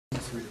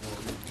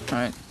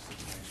Right.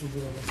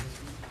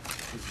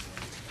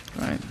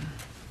 Right.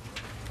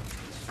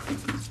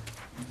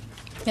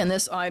 And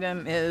this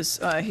item is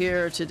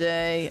here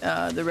today.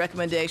 The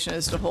recommendation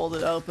is to hold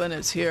it open.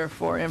 It's here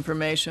for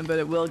information, but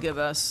it will give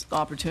us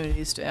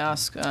opportunities to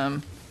ask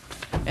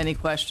any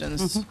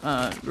questions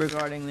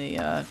regarding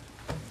the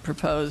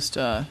proposed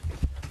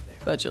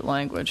budget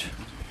language.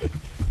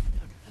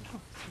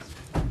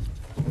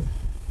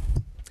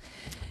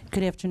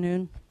 Good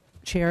afternoon,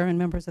 Chair and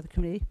members of the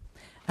committee.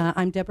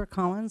 I'm Deborah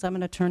Collins. I'm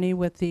an attorney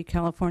with the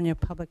California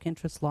Public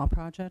Interest Law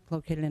Project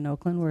located in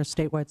Oakland. We're a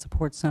statewide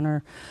support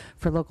center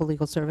for local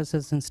legal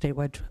services and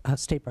statewide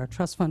state bar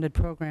trust funded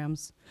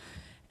programs.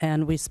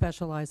 And we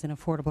specialize in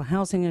affordable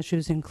housing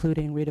issues,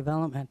 including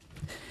redevelopment.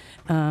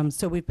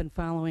 So we've been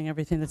following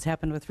everything that's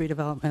happened with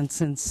redevelopment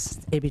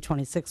since AB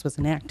 26 was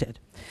enacted.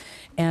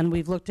 And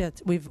we've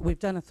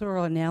done a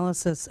thorough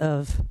analysis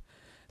of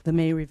the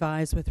May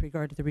revise with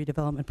regard to the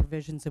redevelopment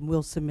provisions, and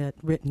we'll submit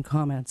written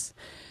comments.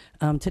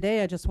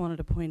 Today I just wanted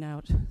to point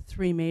out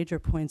three major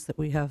points that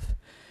we have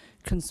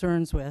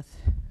concerns with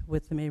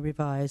the May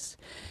revise.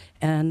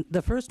 And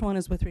the first one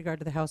is with regard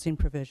to the housing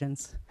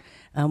provisions,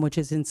 which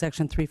is in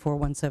section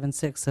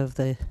 34176 of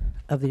the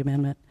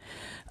amendment.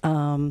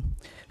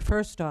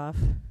 First off,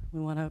 we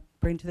want to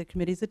bring to the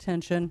committee's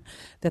attention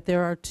that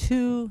there are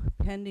two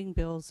pending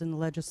bills in the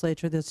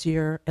legislature this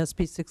year,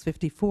 SB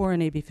 654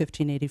 and AB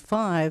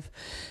 1585,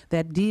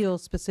 that deal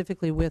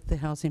specifically with the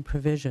housing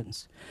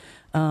provisions.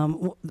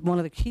 One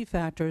of the key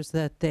factors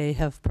that they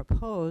have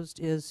proposed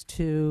is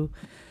to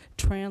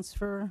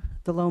transfer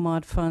the low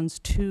mod funds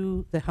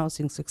to the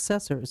housing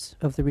successors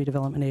of the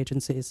redevelopment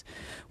agencies.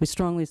 We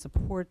strongly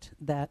support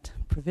that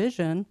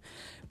provision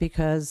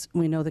because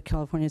we know that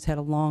California's had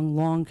a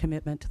long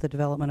commitment to the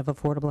development of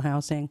affordable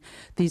housing.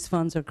 These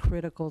funds are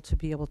critical to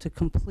be able to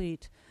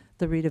complete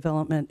the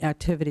redevelopment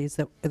activities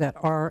that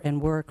are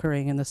and were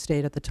occurring in the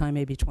state at the time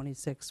AB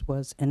 26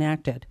 was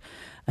enacted.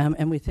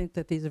 And we think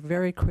that these are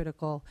very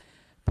critical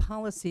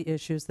policy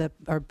issues that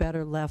are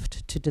better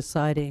left to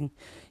deciding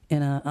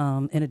in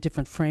a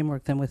different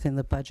framework than within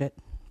the budget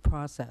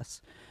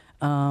process.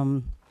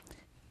 The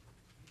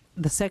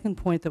second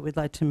point that we'd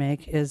like to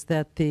make is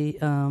that the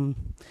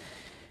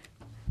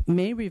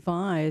May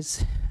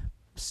revise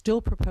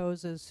still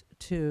proposes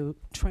to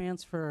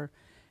transfer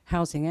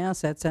housing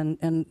assets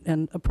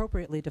and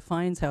appropriately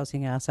defines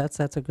housing assets.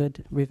 That's a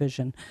good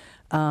revision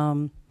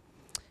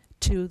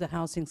to the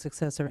housing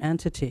successor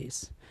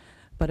entities.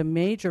 But a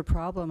major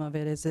problem of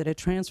it is that it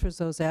transfers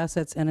those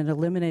assets and it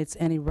eliminates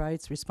any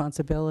rights,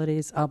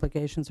 responsibilities,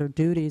 obligations, or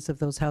duties of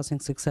those housing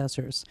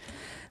successors.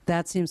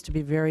 That seems to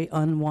be very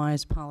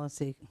unwise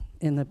policy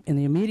in the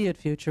immediate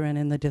future and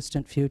in the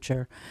distant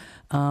future.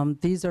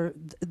 These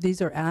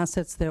are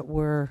assets that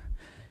were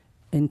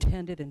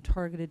intended and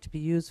targeted to be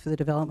used for the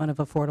development of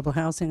affordable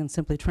housing, and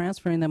simply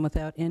transferring them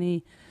without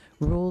any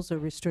rules or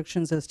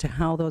restrictions as to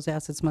how those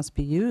assets must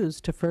be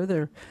used to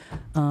further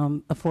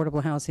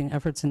affordable housing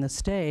efforts in the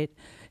state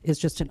is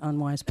just an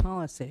unwise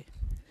policy.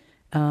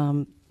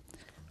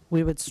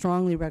 We would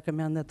strongly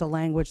recommend that the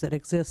language that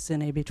exists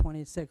in AB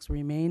 26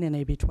 remain in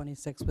AB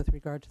 26 with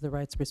regard to the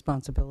rights,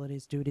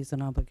 responsibilities, duties,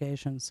 and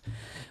obligations.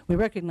 We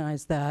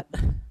recognize that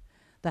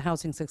the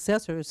housing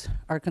successors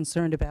are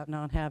concerned about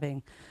not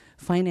having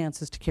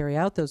finances to carry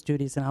out those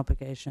duties and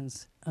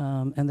obligations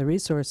and the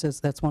resources.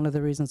 That's one of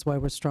the reasons why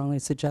we're strongly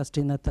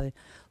suggesting that the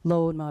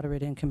low and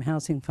moderate income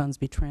housing funds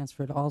be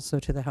transferred also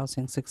to the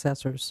housing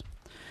successors,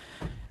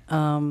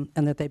 and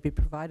that they be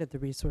provided the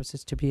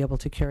resources to be able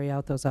to carry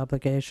out those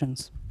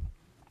obligations.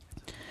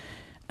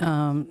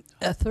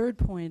 A third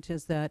point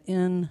is that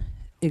in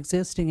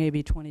existing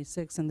AB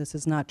 26, and this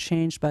is not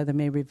changed by the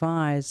May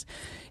revise,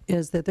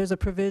 is that there's a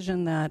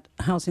provision that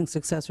housing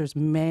successors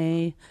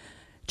may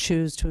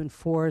choose to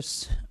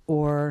enforce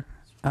or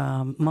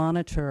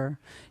monitor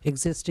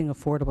existing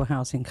affordable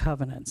housing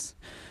covenants.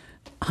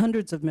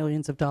 Hundreds of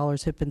millions of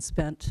dollars have been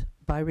spent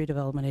by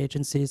redevelopment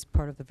agencies,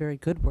 part of the very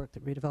good work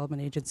that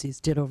redevelopment agencies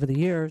did over the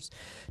years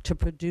to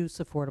produce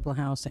affordable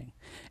housing.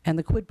 And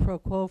the quid pro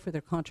quo for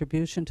their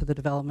contribution to the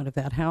development of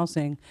that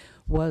housing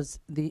was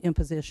the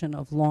imposition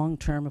of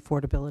long-term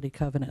affordability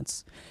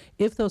covenants.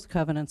 If those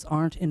covenants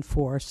aren't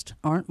enforced,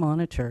 aren't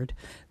monitored,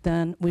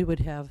 then we would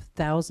have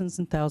thousands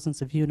and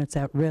thousands of units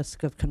at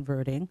risk of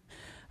converting,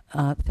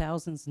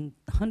 thousands and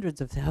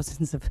hundreds of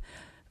thousands of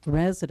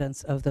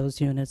residents of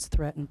those units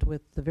threatened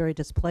with the very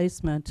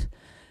displacement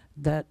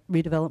that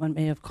redevelopment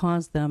may have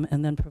caused them,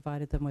 and then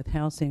provided them with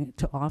housing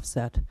to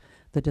offset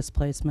the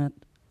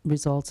displacement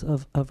results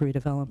of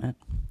redevelopment.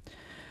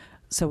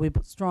 So we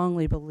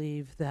strongly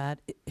believe that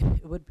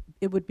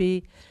it would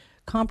be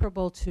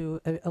comparable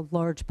to a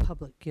large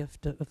public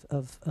gift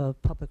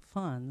of public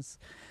funds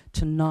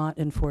to not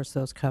enforce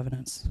those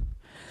covenants.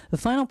 The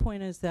final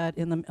point is that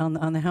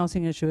on the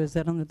housing issue is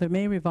that on the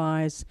May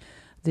revise,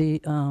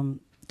 the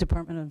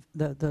Department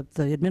of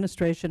the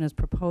administration is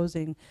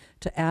proposing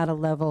to add a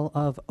level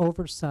of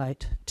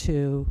oversight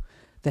to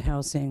the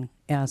housing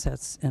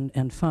assets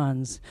and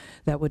funds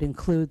that would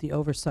include the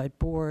oversight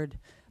board,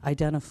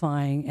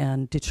 identifying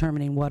and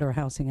determining what are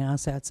housing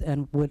assets,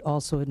 and would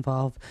also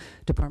involve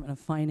Department of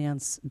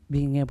Finance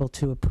being able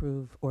to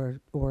approve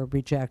or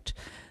reject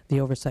the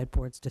Oversight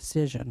Board's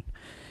decision.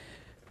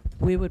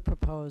 We would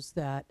propose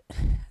that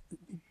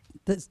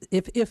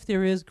if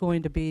there is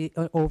going to be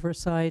an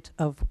oversight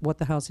of what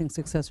the housing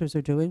successors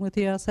are doing with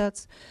the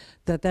assets,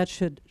 that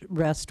should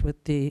rest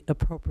with the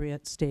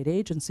appropriate state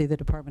agency, the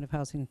Department of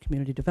Housing and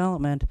Community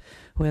Development,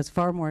 who has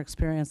far more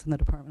experience than the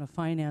Department of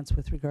Finance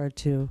with regard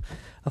to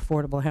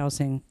affordable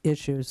housing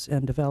issues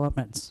and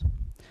developments.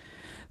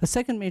 The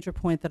second major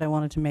point that I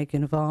wanted to make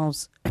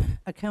involves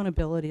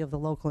accountability of the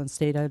local and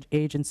state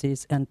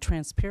agencies and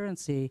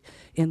transparency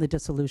in the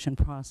dissolution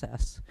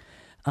process.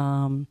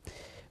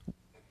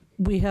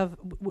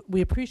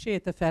 We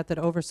appreciate the fact that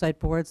oversight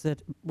boards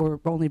that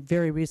were only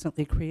very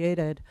recently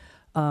created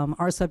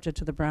are subject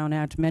to the Brown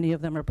Act. Many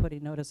of them are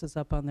putting notices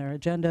up on their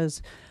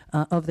agendas,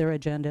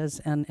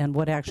 and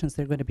what actions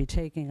they're going to be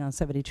taking on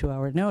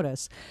 72-hour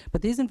notice.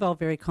 But these involve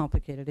very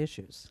complicated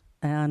issues.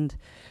 And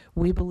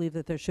we believe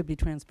that there should be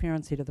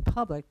transparency to the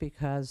public,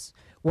 because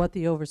what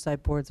the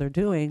oversight boards are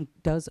doing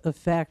does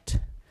affect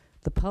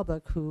the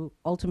public, who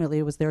ultimately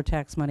it was their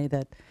tax money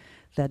that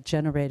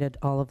generated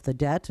all of the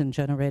debt and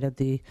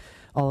generated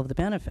all of the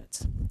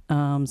benefits.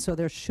 So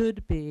there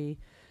should be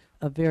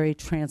a very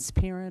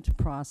transparent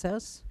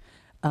process,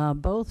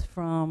 both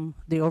from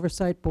the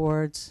oversight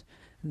boards,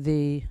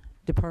 the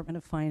Department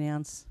of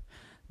Finance,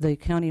 the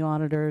county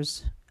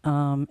auditors,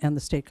 and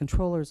the state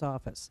controller's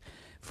office.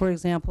 For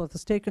example, if the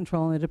state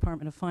controller and the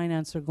Department of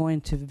Finance are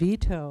going to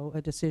veto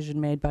a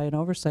decision made by an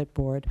oversight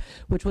board,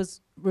 which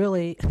was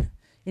really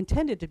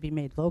intended to be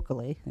made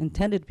locally,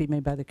 intended to be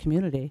made by the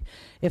community,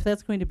 if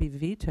that's going to be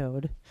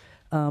vetoed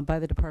by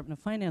the Department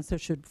of Finance, there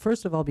should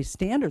first of all be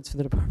standards for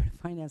the Department of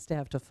Finance to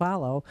have to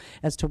follow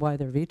as to why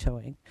they're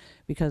vetoing,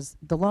 because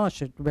the law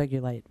should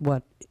regulate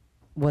what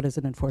is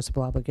an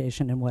enforceable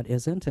obligation and what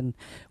isn't, and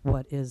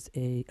what is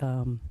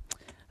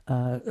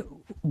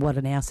what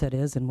an asset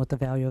is and what the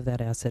value of that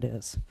asset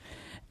is.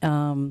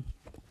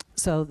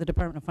 So the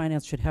Department of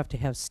Finance should have to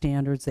have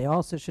standards. They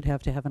also should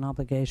have to have an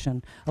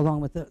obligation, along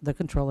with the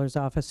Controller's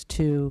Office,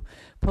 to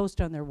post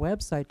on their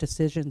website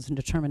decisions and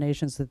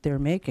determinations that they're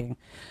making.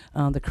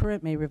 The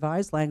current May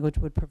revised language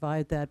would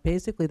provide that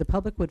basically the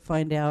public would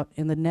find out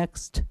in the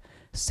next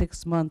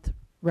 6-month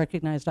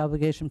recognized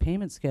obligation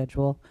payment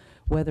schedule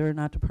whether or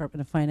not Department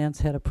of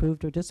Finance had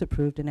approved or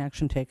disapproved an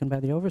action taken by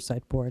the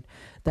Oversight Board.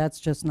 That's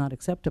just not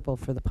acceptable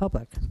for the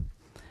public.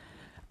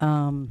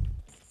 A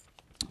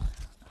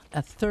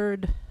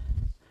third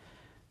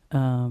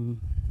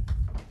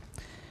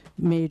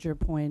major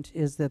point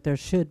is that there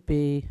should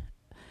be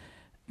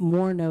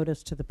more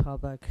notice to the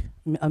public,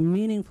 a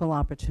meaningful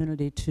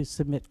opportunity to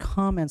submit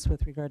comments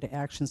with regard to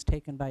actions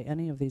taken by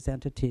any of these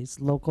entities,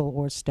 local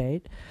or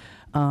state,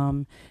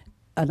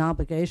 an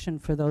obligation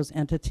for those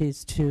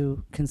entities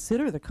to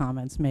consider the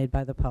comments made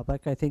by the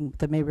public. I think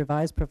the May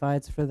Revise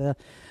provides for the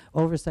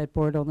Oversight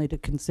Board only to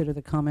consider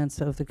the comments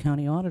of the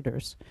county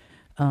auditors,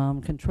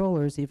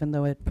 controllers, even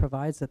though it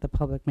provides that the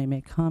public may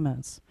make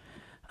comments.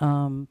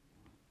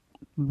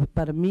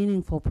 But a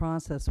meaningful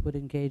process would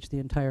engage the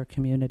entire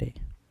community.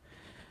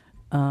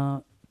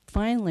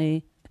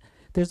 Finally,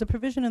 there's a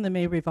provision in the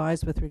May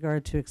Revise with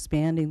regard to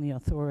expanding the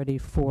authority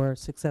for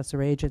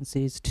successor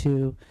agencies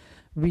to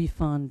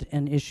refund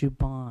and issue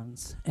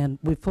bonds. And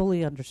we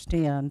fully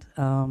understand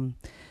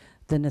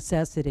the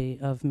necessity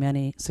of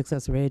many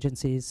successor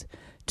agencies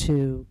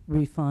to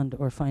refund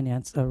or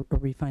finance or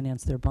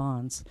refinance their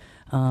bonds.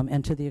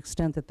 And to the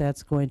extent that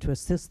that's going to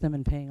assist them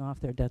in paying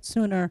off their debt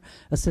sooner,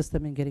 assist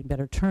them in getting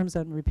better terms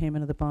on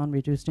repayment of the bond,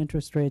 reduced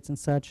interest rates and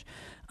such,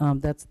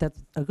 that's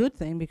a good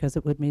thing, because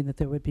it would mean that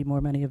there would be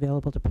more money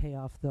available to pay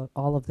off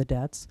all of the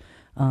debts,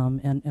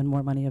 and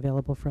more money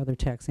available for other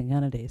taxing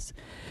entities.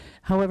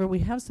 However, we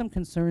have some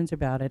concerns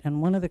about it,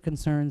 and one of the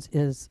concerns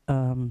is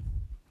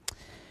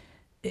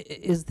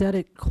that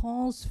it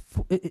calls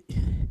for,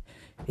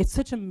 it's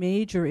such a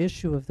major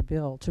issue of the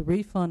bill to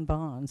refund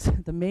bonds.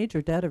 The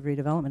major debt of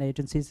redevelopment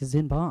agencies is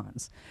in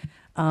bonds.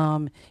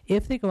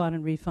 If they go out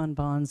and refund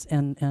bonds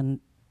and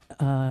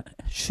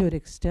should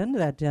extend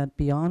that debt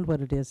beyond what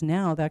it is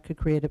now, that could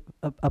create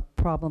a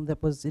problem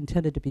that was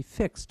intended to be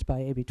fixed by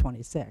AB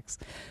 26,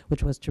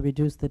 which was to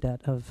reduce the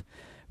debt of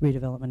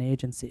redevelopment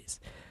agencies.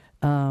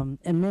 And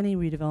many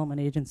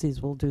redevelopment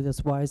agencies will do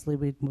this wisely.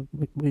 We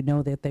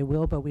know that they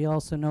will, but we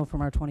also know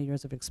from our 20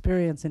 years of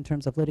experience in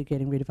terms of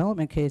litigating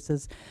redevelopment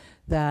cases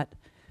that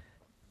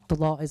the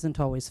law isn't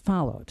always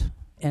followed.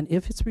 And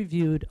if it's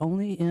reviewed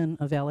only in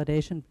a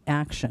validation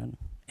action,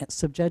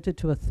 subjected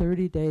to a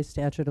 30-day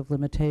statute of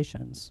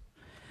limitations,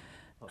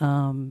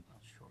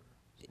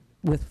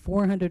 with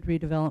 400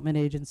 redevelopment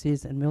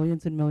agencies and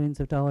millions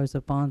of dollars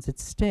of bonds at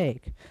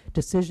stake,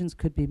 decisions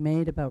could be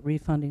made about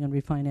refunding and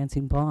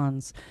refinancing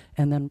bonds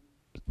and then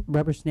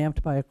rubber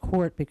stamped by a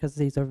court, because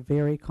these are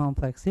very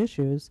complex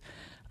issues,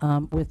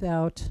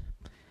 without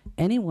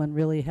anyone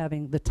really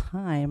having the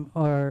time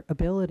or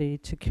ability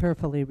to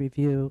carefully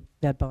review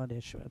that bond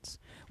issuance.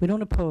 We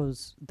don't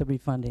oppose the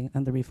refunding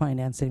and the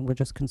refinancing. We're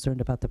just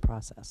concerned about the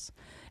process.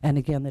 And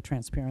again, the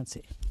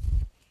transparency.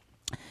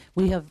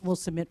 We'll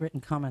submit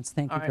written comments.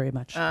 Thank you very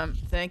much.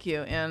 Thank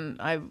you.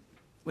 And I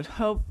would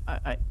hope,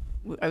 I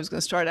was going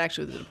to start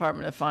actually with the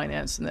Department of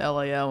Finance and the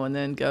LAO and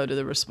then go to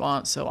the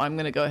response. So I'm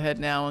going to go ahead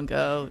now and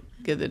go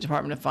give the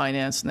Department of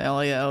Finance and the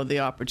LAO the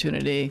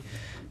opportunity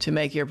to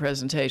make your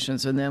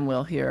presentations, and then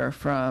we'll hear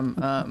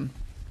from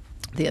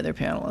the other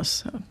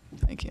panelists. So,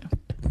 thank you.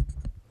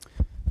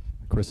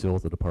 Chris Hill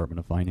with the Department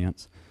of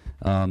Finance.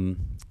 The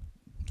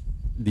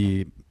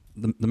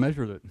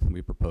measure that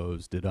we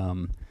proposed,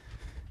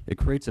 it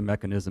creates a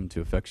mechanism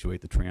to effectuate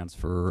the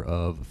transfer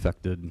of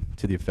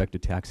the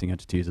affected taxing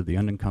entities of the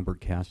unencumbered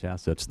cash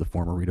assets to the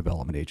former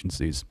redevelopment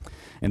agencies.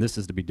 And this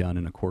is to be done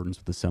in accordance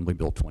with Assembly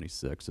Bill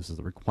 26. This is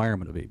a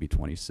requirement of AB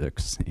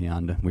 26,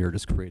 and we are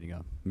just creating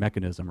a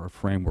mechanism or a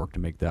framework to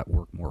make that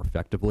work more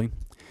effectively.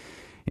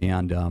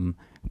 And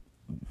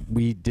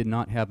we did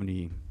not have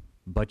any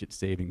budget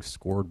savings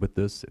scored with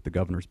this at the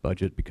governor's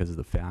budget because of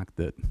the fact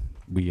that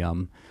we,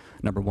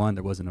 number one,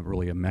 there wasn't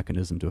really a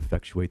mechanism to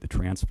effectuate the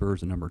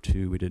transfers, and number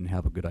two, we didn't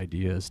have a good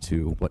idea as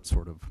to what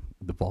sort of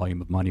the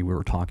volume of money we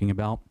were talking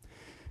about.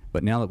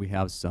 But now that we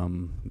have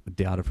some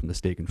data from the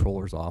State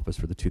Controller's Office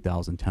for the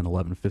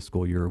 2010-11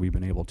 fiscal year, we've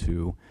been able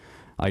to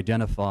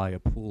identify a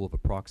pool of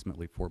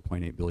approximately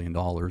 $4.8 billion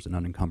in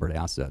unencumbered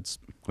assets,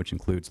 which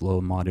includes low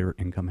and moderate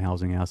income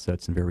housing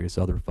assets and various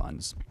other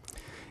funds.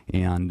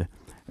 And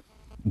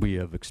we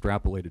have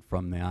extrapolated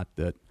from that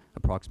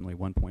approximately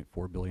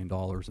 $1.4 billion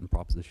in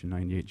Proposition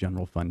 98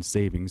 general fund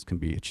savings can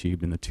be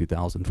achieved in the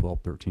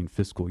 2012-13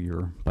 fiscal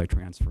year by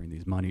transferring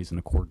these monies in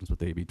accordance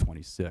with AB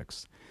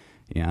 26.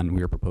 And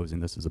we are proposing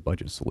this as a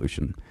budget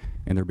solution.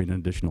 And there will be an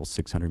additional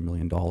 $600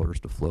 million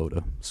to flow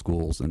to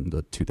schools in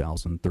the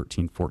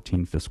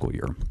 2013-14 fiscal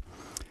year.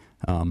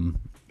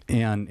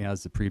 And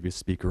as the previous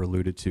speaker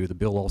alluded to, the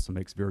bill also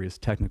makes various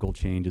technical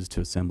changes to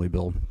Assembly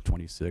Bill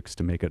 26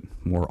 to make it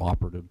more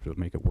operative, to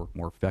make it work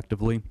more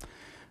effectively.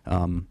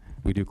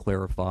 We do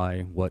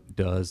clarify what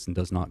does and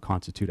does not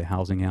constitute a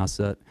housing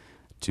asset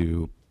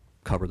to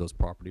cover those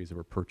properties that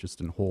were purchased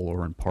in whole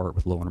or in part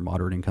with low and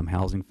moderate income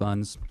housing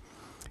funds.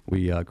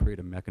 We create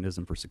a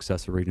mechanism for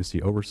successor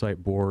agency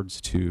oversight boards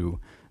to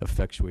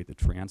effectuate the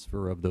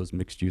transfer of those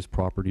mixed-use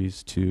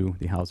properties to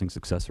the housing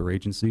successor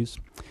agencies.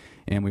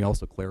 And we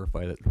also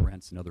clarify that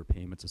rents and other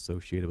payments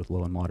associated with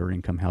low and moderate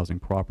income housing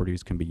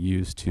properties can be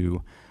used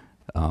to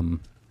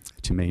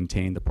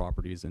maintain the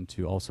properties and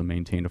to also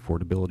maintain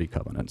affordability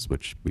covenants,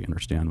 which we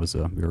understand was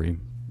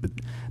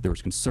there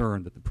was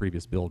concern that the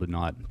previous bill did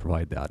not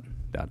provide that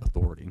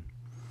authority.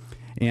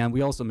 And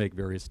we also make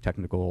various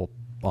technical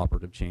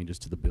operative changes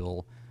to the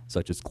bill,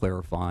 such as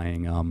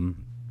clarifying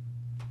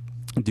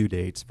due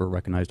dates for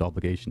recognized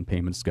obligation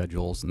payment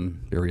schedules and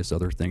various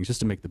other things, just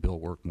to make the bill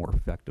work more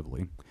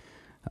effectively.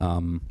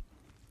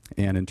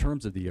 And in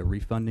terms of the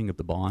refunding of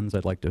the bonds,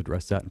 I'd like to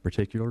address that in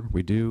particular.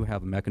 We do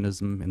have a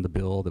mechanism in the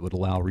bill that would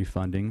allow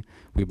refunding.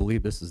 We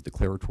believe this is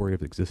declaratory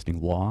of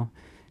existing law,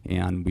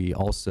 and we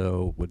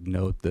also would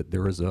note that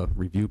there is a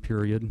review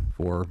period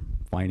for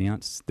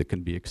finance that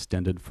can be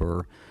extended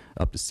for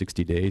up to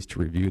 60 days to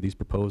review these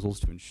proposals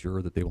to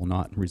ensure that they will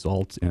not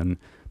result in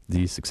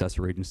the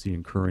successor agency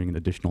incurring an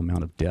additional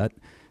amount of debt.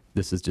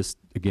 This is just,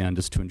 again,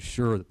 just to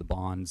ensure that the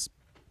bonds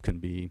could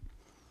be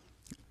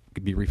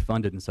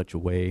refunded in such a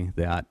way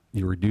that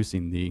you're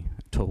reducing the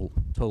total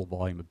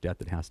volume of debt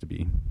that has to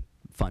be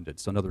funded.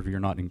 So in other words, you're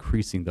not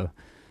increasing the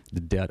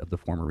debt of the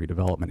former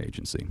redevelopment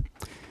agency.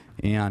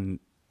 And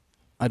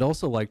I'd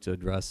also like to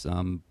address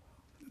the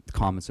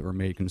comments that were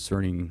made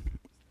concerning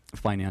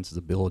finance's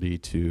ability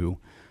to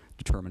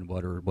determine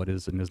what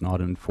is and is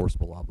not an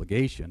enforceable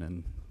obligation.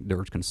 And there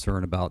was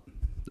concern about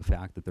the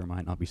fact that there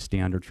might not be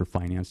standards for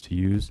finance to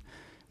use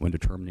when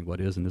determining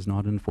what is and is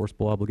not an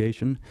enforceable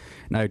obligation.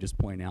 And I would just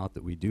point out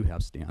that we do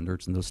have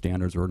standards, and those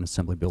standards are in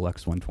Assembly Bill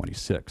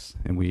X-126,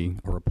 and we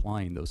are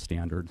applying those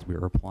standards. We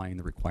are applying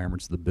the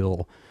requirements of the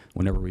bill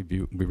whenever we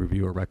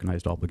review a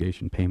recognized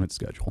obligation payment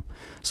schedule.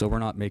 So we're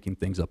not making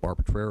things up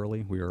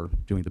arbitrarily. We are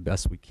doing the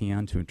best we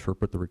can to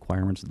interpret the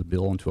requirements of the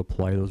bill and to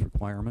apply those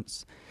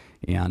requirements.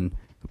 And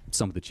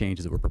some of the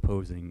changes that we're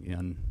proposing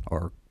in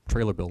our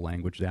trailer bill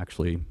language to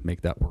actually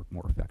make that work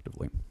more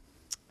effectively.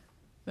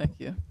 Thank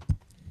you.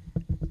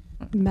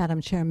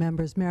 Madam Chair,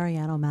 members, Mary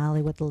Ann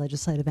O'Malley with the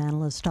Legislative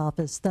Analyst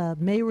Office. The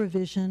May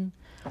revision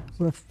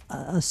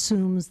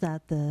assumes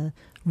that the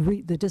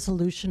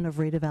dissolution of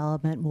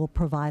redevelopment will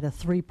provide a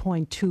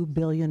 $3.2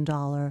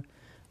 billion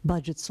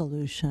budget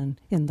solution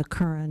in the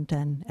current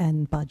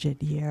and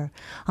budget year.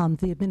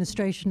 The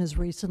administration has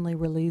recently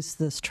released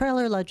this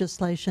trailer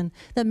legislation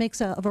that makes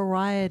a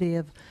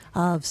variety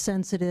of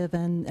sensitive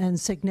and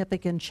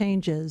significant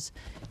changes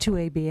to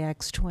AB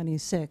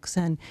X-26.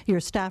 And your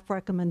staff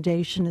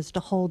recommendation is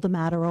to hold the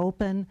matter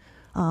open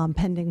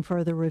pending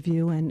further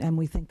review, and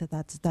we think that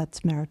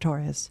that's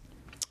meritorious.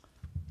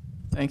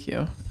 Thank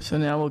you. So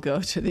now we'll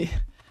go to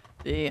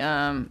the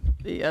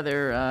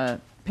other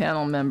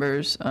panel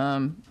members.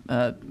 I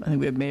think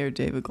we have Mayor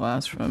David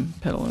Glass from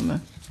Petaluma.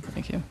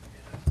 Thank you.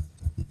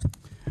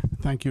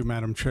 Thank you,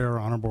 Madam Chair,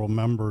 honorable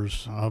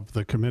members of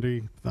the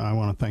committee. I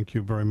want to thank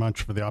you very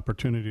much for the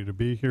opportunity to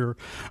be here.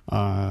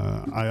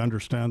 I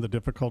understand the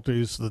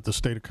difficulties that the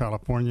state of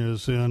California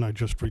is in. I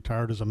just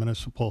retired as a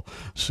municipal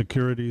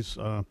securities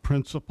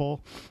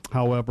principal.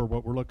 However,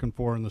 what we're looking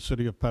for in the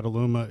city of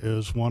Petaluma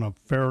is one of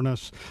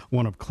fairness,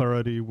 one of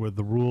clarity with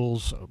the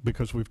rules,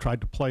 because we've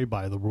tried to play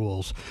by the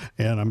rules.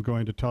 And I'm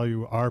going to tell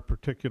you our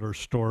particular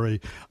story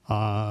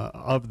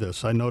of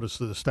this. I noticed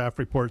that the staff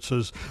report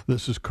says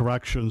this is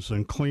corrections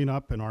and cleanup.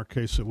 In our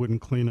case, it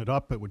wouldn't clean it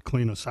up, it would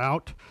clean us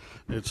out.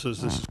 It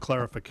says this is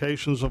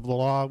clarifications of the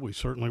law. We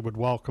certainly would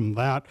welcome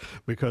that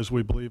because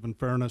we believe in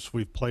fairness.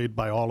 We've played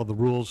by all of the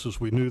rules as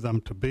we knew them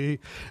to be.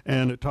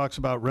 And it talks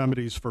about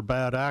remedies for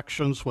bad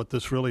actions. What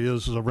this really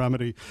is a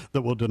remedy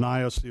that will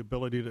deny us the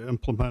ability to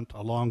implement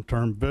a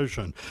long-term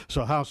vision.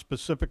 So how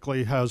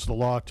specifically has the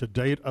law to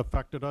date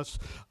affected us?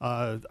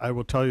 I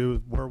will tell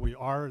you where we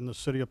are in the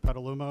city of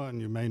Petaluma,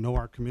 and you may know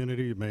our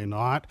community, you may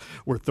not.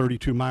 We're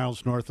 32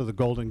 miles north of the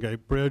Golden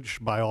Gate Bridge.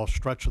 By all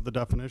stretch of the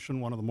definition,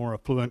 one of the more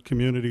affluent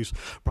communities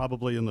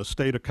probably in the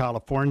state of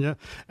California.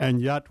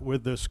 And yet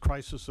with this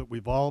crisis that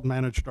we've all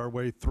managed our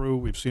way through,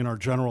 we've seen our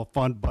general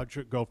fund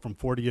budget go from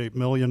 $48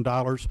 million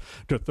to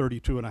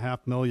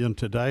 $32.5 million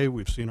today.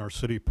 We've seen our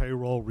city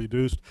payroll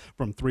reduced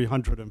from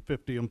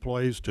 350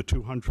 employees to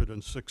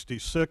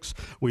 266.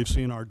 We've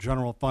seen our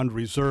general fund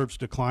reserves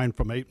decline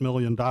from $8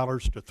 million to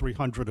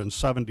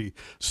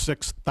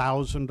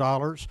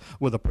 $376,000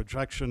 with a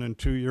projection in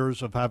 2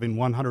 years of having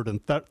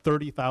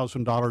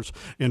 $130,000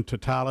 in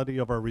totality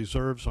of our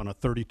reserves on a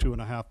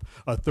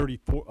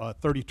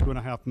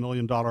 $32.5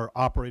 million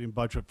operating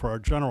budget for our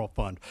general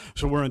fund.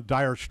 So we're in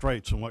dire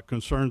straits, and what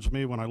concerns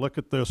me when I look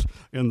at this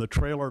in the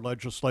trailer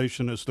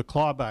legislation is the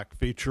clawback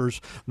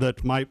features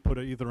that might put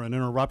either an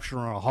interruption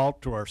or a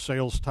halt to our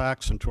sales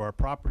tax and to our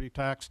property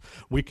tax.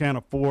 We can't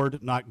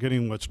afford not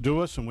getting what's due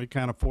us, and we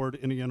can't afford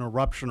any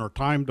interruption or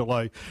time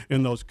delay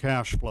in those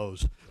cash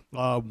flows.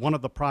 One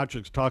of the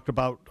projects talked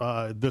about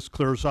this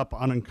clears up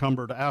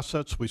unencumbered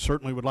assets. We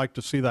certainly would like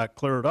to see that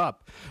cleared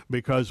up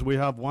because we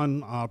have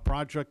one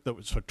project that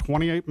was a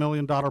 $28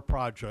 million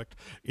project,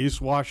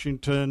 East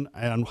Washington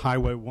and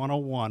Highway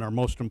 101, our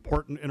most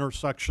important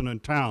intersection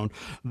in town,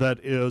 that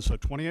is a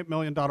 $28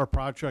 million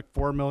project,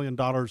 $4 million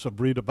of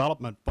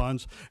redevelopment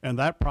funds, and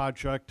that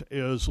project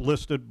is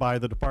listed by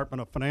the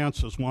Department of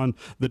Finance as one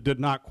that did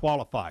not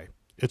qualify.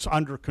 It's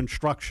under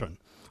construction.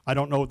 I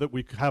don't know that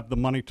we have the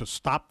money to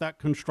stop that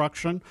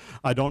construction.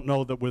 I don't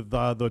know that with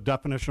the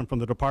definition from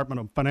the Department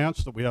of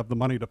Finance that we have the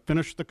money to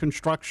finish the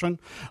construction.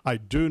 I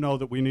do know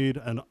that we need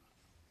a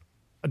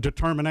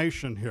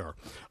determination here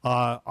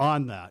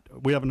on that.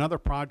 We have another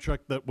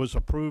project that was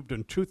approved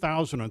in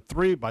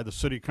 2003 by the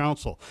City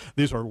Council.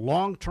 These are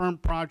long-term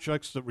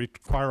projects that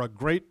require a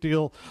great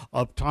deal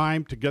of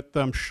time to get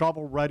them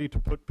shovel-ready to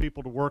put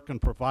people to work and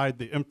provide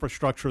the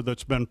infrastructure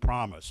that's been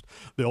promised.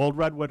 The old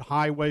Redwood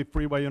Highway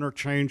Freeway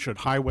Interchange at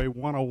Highway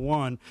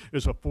 101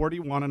 is a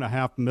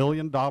 $41.5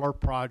 million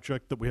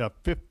project that we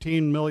have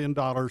 $15 million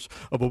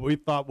of what we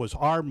thought was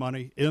our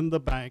money in the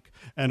bank,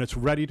 and it's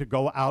ready to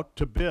go out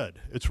to bid.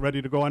 It's ready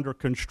to go under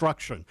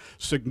construction.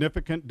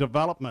 Significant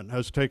development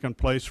has taken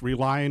place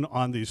relying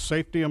on these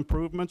safety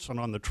improvements and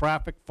on the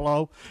traffic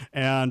flow,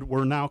 and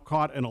we're now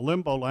caught in a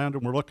limbo land,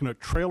 and we're looking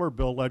at trailer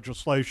bill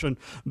legislation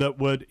that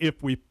would,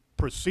 if we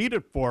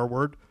proceeded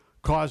forward,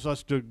 cause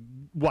us to,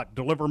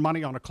 deliver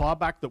money on a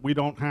clawback that we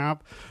don't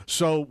have.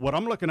 So what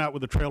I'm looking at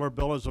with the trailer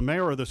bill as a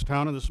mayor of this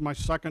town, and this is my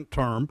second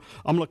term,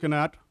 I'm looking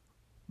at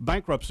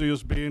bankruptcy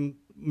as being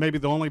maybe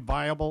the only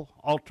viable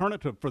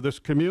alternative for this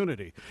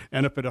community.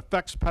 And if it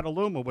affects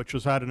Petaluma, which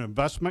has had an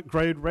investment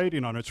grade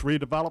rating on its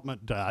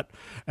redevelopment debt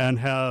and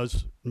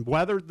has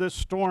weathered this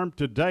storm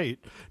to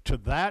date to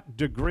that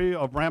degree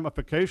of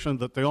ramification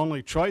that the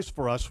only choice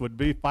for us would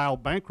be file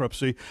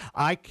bankruptcy,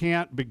 I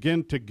can't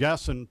begin to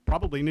guess, and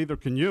probably neither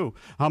can you,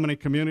 how many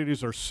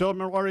communities are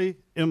similarly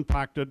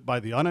impacted by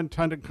the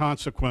unintended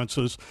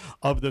consequences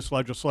of this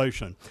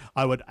legislation.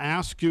 I would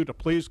ask you to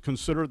please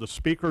consider the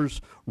Speaker's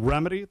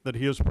remedy that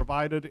he has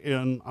provided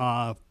in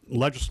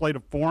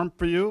legislative form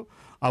for you.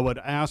 I would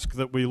ask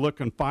that we look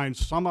and find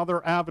some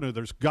other avenue.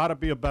 There's got to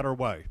be a better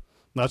way.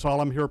 That's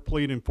all I'm here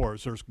pleading for,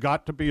 is there's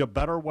got to be a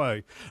better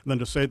way than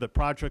to say that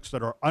projects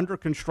that are under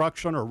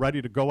construction or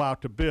ready to go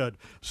out to bid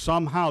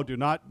somehow do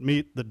not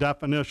meet the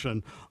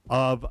definition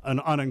of an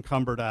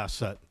unencumbered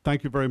asset.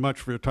 Thank you very much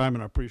for your time,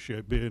 and I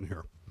appreciate being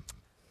here.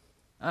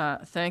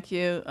 Thank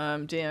you.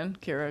 Dan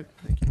Carrigg.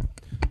 Thank you.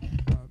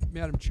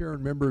 Madam Chair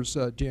and members,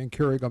 Dan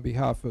Carrigg on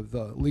behalf of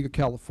the League of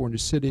California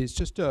Cities.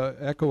 Just to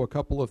echo a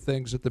couple of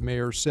things that the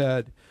mayor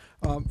said.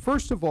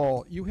 First of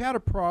all, you had a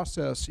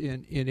process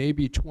in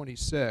AB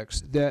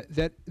 26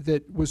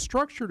 that was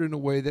structured in a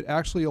way that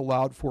actually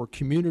allowed for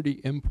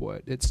community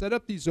input. It set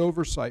up these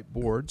oversight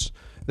boards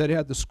that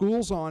had the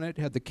schools on it,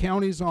 had the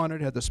counties on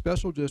it, had the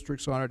special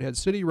districts on it, had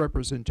city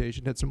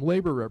representation, had some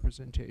labor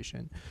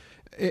representation.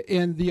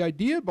 And the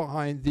idea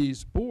behind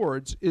these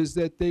boards is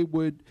that they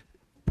would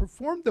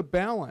perform the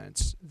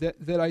balance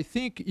that I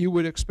think you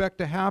would expect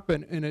to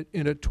happen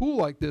in a tool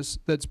like this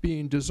that's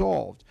being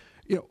dissolved.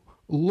 You know,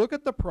 look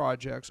at the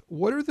projects.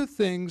 What are the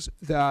things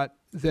that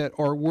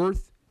are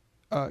worth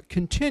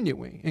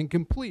continuing and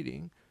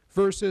completing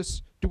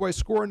versus do I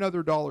score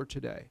another dollar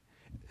today?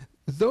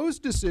 Those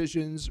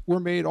decisions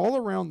were made all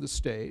around the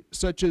state,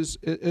 such as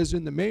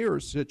in the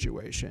mayor's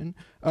situation.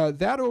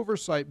 That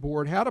oversight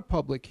board had a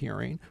public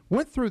hearing,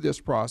 went through this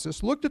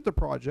process, looked at the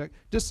project,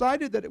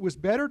 decided that it was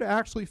better to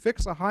actually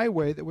fix a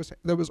highway that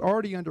was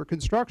already under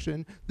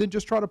construction than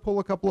just try to pull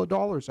a couple of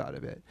dollars out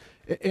of it.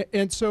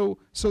 And so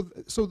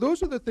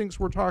those are the things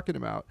we're talking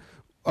about.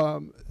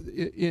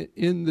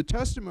 In the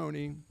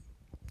testimony,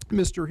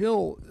 Mr.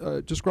 Hill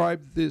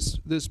described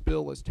this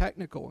bill as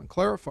technical and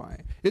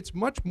clarifying. It's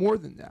much more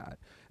than that.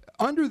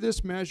 Under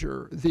this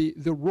measure, the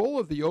role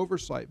of the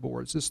oversight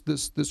boards,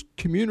 this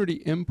community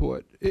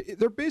input,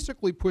 they're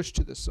basically pushed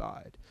to the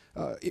side.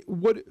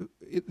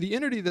 The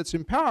entity that's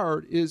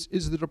empowered is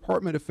the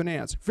Department of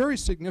Finance, very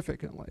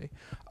significantly,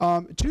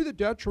 to the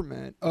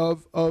detriment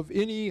of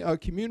any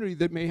community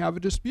that may have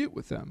a dispute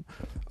with them.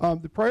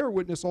 The prior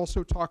witness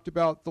also talked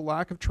about the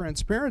lack of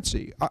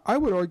transparency. I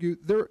would argue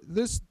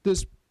this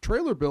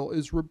trailer bill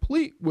is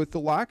replete with the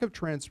lack of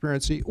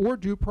transparency or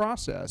due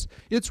process.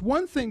 It's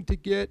one thing to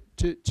get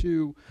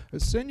to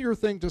send your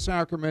thing to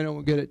Sacramento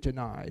and get it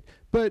denied,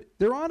 but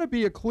there ought to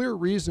be a clear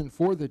reason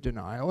for the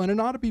denial, and it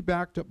ought to be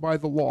backed up by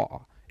the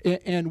law.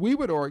 And we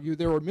would argue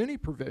there are many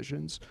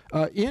provisions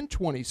in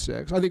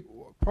 26. I think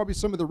probably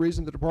some of the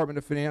reason the Department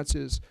of Finance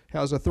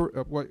has about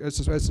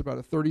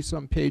a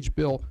 30-some page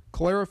bill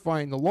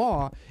clarifying the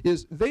law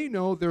is they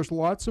know there's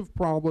lots of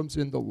problems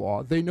in the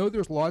law. They know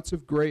there's lots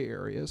of gray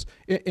areas.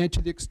 And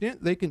to the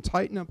extent they can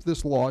tighten up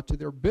this law to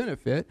their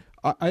benefit,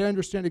 I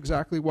understand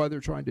exactly why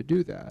they're trying to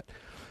do that.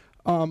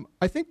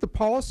 I think the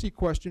policy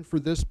question for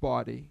this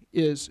body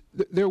is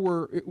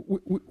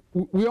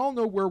we all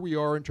know where we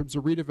are in terms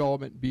of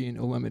redevelopment being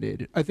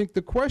eliminated. I think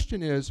the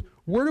question is,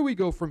 where do we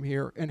go from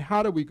here and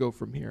how do we go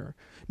from here?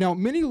 Now,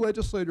 many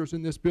legislators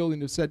in this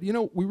building have said, you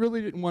know, we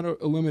really didn't want to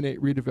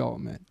eliminate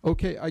redevelopment.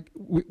 Okay,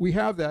 we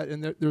have that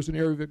and there's an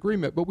area of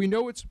agreement, but we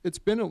know it's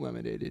been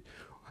eliminated.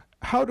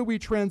 How do we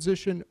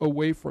transition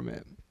away from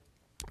it?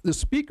 The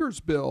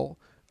Speaker's bill,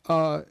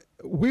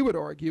 we would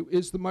argue,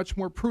 is the much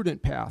more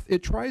prudent path.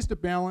 It tries to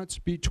balance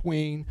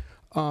between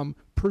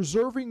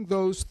preserving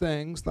those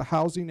things, the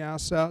housing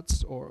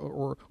assets,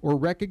 or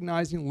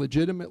recognizing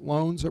legitimate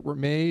loans that were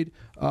made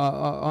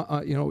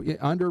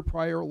under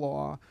prior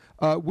law,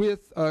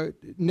 with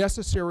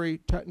necessary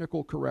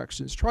technical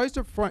corrections. Tries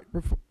to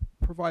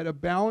provide a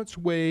balanced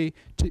way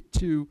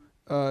to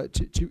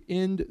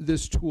end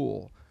this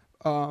tool.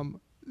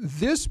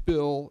 This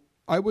bill,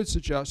 I would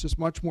suggest, is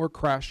much more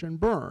crash and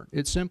burn.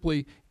 It's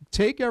simply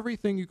take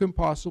everything you can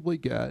possibly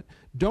get.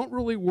 Don't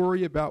really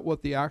worry about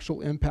what the actual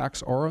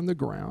impacts are on the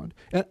ground.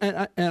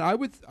 And I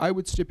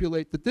would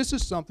stipulate that this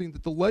is something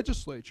that the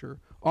legislature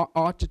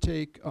ought to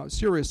take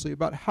seriously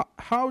about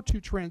how to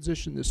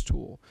transition this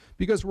tool.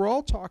 Because we're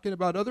all talking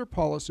about other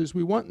policies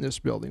we want in this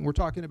building. We're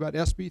talking about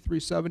SB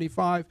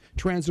 375,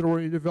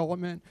 transit-oriented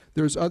development.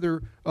 There's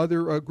other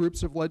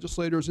groups of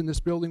legislators in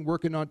this building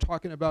working on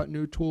talking about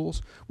new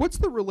tools. What's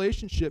the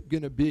relationship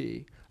going to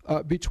be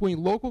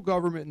between local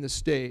government and the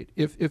state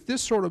if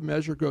this sort of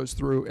measure goes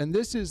through? And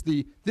this is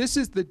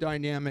the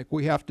dynamic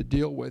we have to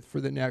deal with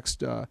for the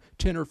next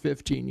 10 or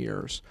 15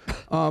 years.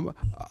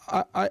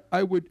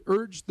 I would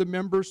urge the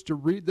members to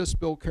read this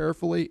bill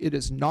carefully. It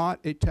is not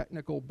a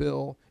technical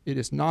bill. It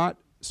is not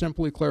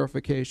simply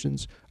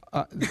clarifications.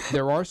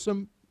 There are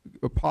some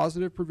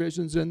positive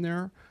provisions in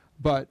there,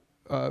 but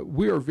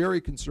we are very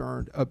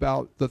concerned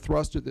about the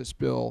thrust of this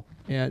bill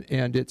and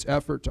its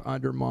effort to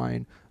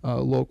undermine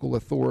local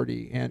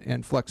authority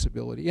and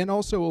flexibility, and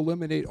also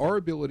eliminate our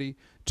ability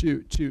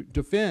to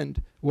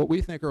defend what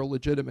we think are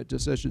legitimate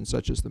decisions,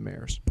 such as the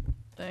mayor's.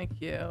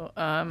 Thank you.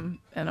 And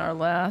our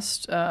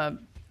last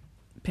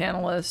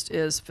panelist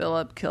is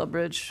Philip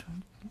Kilbridge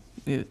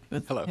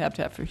with Hello.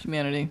 Habitat for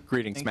Humanity.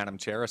 Greetings, Madam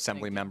Chair,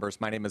 Assembly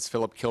members. My name is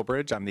Philip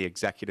Kilbridge. I'm the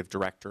Executive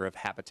Director of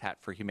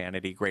Habitat for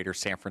Humanity, Greater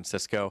San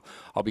Francisco.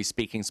 I'll be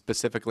speaking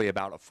specifically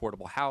about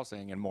affordable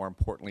housing and, more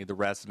importantly, the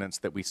residents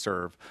that we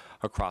serve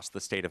across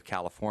the state of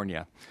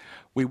California.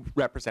 We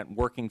represent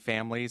working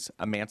families,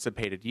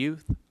 emancipated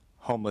youth,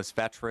 homeless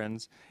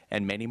veterans,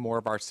 and many more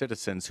of our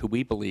citizens who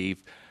we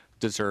believe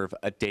deserve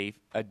a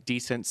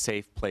decent,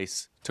 safe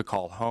place to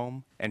call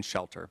home and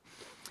shelter.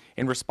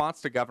 In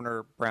response to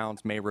Governor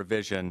Brown's May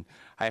revision,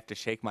 I have to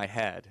shake my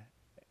head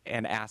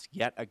and ask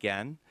yet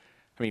again,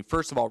 I mean,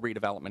 first of all,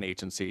 redevelopment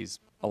agencies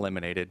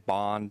eliminated,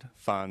 bond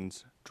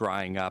funds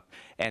drying up,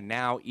 and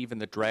now even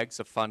the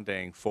dregs of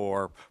funding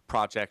for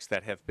projects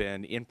that have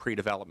been in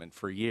pre-development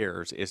for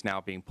years is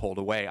now being pulled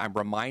away. I'm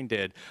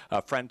reminded,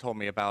 a friend told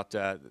me about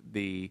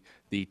the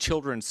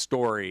children's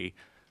story,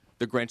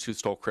 The Grinch Who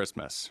Stole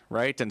Christmas,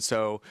 right? And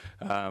so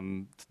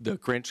the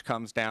Grinch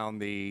comes down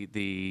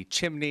the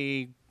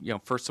chimney,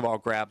 first of all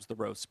grabs the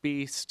roast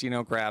beast,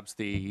 grabs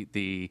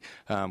the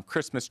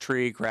Christmas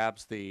tree,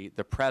 grabs the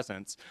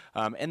presents,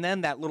 and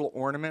then that little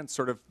ornament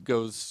sort of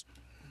goes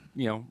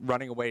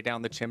running away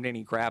down the chimney, and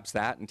he grabs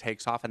that and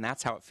takes off, and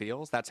that's how it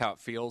feels. That's how it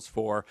feels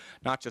for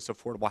not just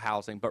affordable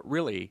housing, but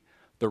really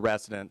the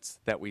residents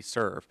that we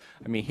serve.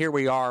 I mean, here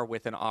we are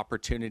with an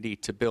opportunity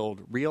to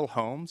build real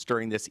homes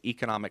during this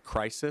economic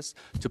crisis,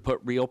 to put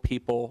real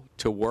people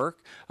to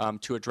work,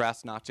 to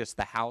address not just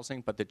the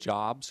housing, but the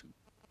jobs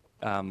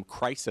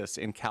crisis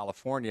in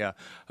California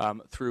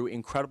through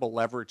incredible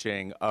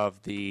leveraging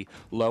of the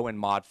low and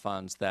mod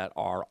funds that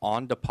are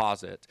on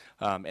deposit.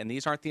 And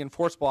these aren't the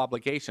enforceable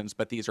obligations,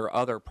 but these are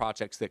other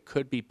projects that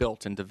could be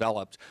built and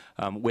developed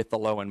with the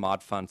low and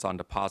mod funds on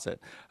deposit.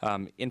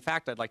 In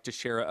fact, I'd like to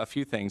share a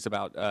few things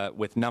about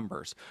with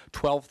numbers.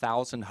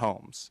 12,000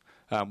 homes.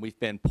 We've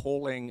been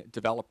polling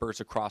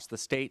developers across the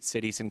state,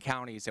 cities and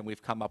counties, and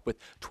we've come up with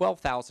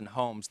 12,000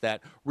 homes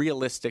that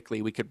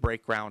realistically we could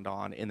break ground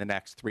on in the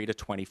next 3 to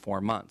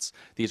 24 months.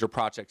 These are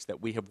projects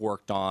that we have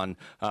worked on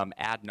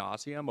ad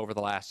nauseum over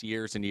the last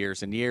years and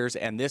years and years,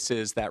 and this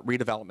is that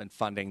redevelopment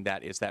funding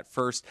that is that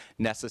first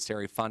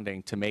necessary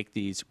funding to make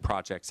these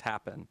projects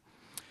happen.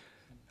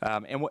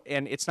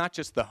 And it's not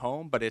just the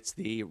home, but it's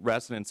the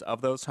residents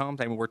of those homes.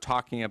 I mean, we're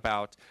talking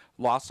about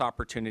lost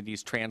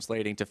opportunities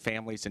translating to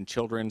families and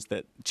children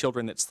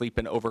that sleep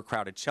in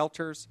overcrowded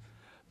shelters,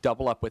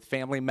 double up with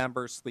family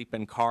members, sleep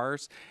in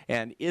cars.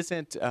 And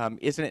isn't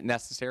it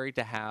necessary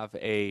to have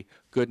a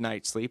good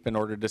night's sleep in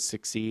order to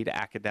succeed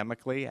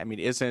academically? I mean,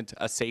 isn't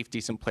a safe,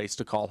 decent place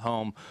to call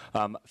home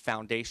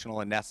foundational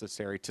and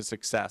necessary to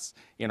success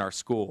in our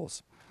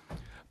schools?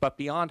 But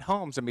beyond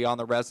homes and beyond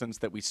the residents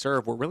that we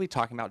serve, we're really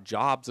talking about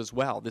jobs as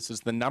well. This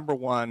is the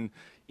 #1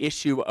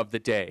 issue of the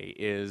day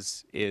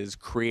is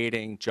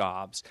creating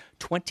jobs.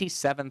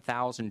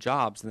 27,000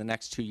 jobs in the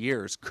next 2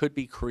 years could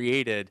be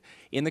created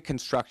in the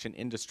construction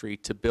industry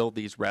to build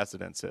these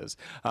residences.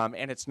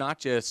 And it's not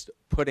just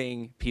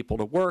putting people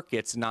to work,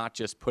 it's not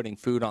just putting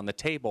food on the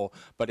table,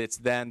 but it's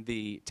then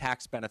the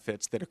tax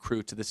benefits that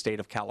accrue to the state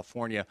of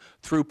California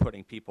through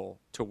putting people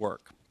to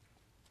work.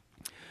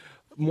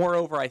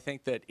 Moreover, I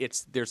think that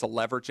there's a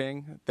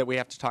leveraging that we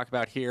have to talk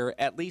about here,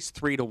 at least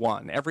 3 to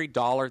 1. Every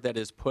dollar that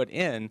is put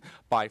in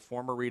by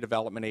former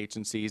redevelopment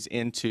agencies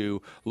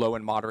into low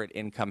and moderate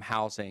income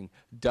housing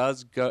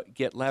does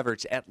get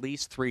leveraged at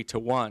least 3 to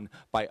 1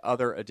 by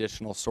other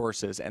additional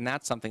sources. And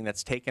that's something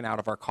that's taken out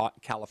of our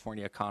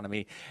California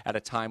economy at a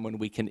time when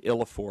we can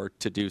ill afford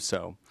to do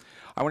so.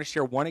 I want to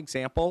share one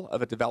example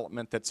of a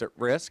development that's at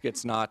risk.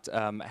 It's not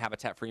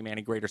Habitat for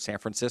Humanity Greater San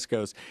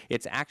Francisco's.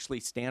 It's actually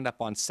Stand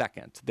Up on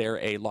Second.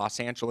 They're a Los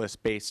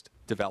Angeles-based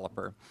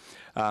developer.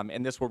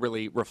 And this will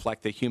really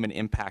reflect the human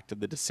impact of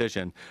the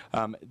decision.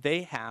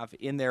 They have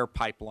in their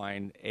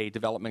pipeline a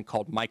development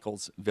called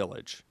Michael's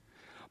Village.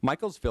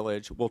 Michael's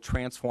Village will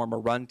transform a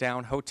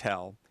rundown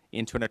hotel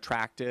into an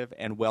attractive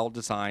and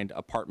well-designed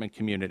apartment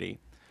community.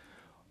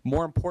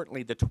 More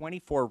importantly, the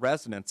 24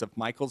 residents of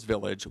Michael's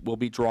Village will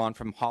be drawn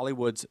from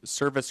Hollywood's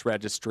service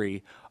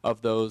registry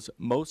of those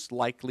most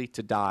likely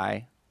to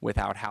die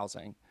without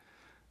housing.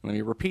 Let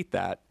me repeat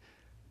that.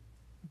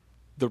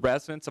 The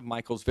residents of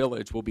Michael's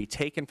Village will be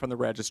taken from the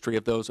registry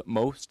of those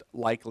most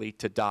likely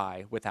to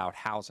die without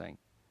housing.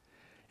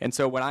 And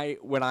so when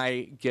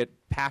I get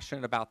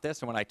passionate about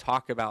this and when I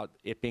talk about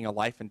it being a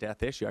life and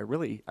death issue, I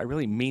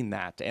really mean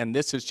that. And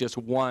this is just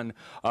one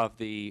of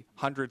the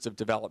hundreds of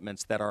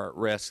developments that are at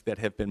risk that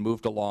have been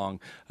moved along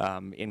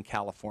in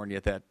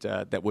California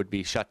that would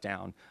be shut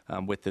down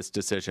with this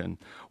decision.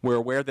 We're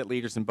aware that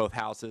leaders in both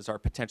houses are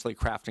potentially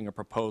crafting a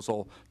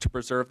proposal to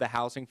preserve the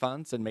housing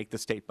funds and make the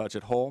state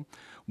budget whole.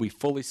 We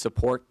fully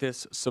support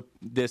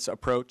this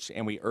approach,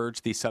 and we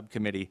urge the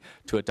subcommittee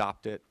to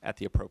adopt it at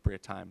the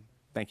appropriate time.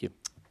 Thank you.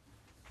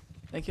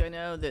 Thank you. I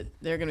know that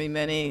there are going to be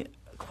many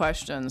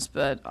questions,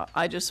 but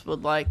I just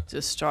would like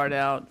to start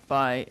out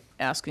by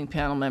asking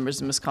panel members,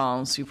 and Ms.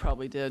 Collins, who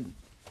probably did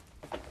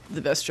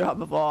the best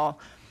job of all.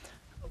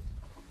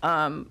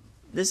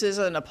 This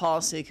isn't a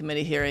policy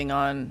committee hearing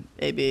on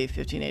AB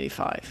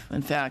 1585.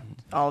 In fact,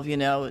 all of you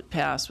know it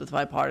passed with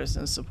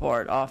bipartisan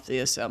support off the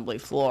assembly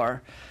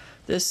floor.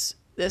 This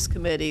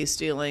committee is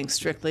dealing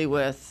strictly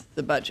with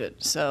the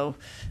budget. So,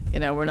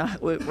 we're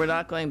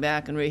not going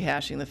back and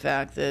rehashing the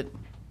fact that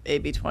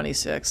AB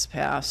 26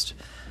 passed,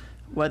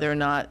 whether or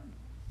not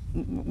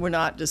we're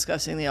not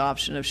discussing the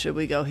option of should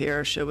we go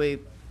here, should we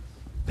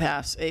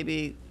pass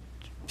AB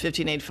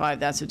 1585.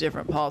 That's a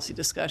different policy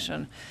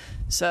discussion.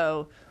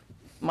 So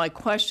my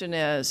question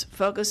is,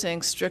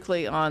 focusing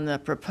strictly on the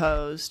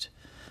proposed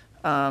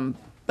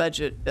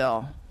budget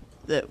bill,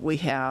 that we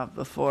have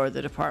before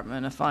the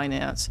Department of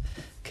Finance.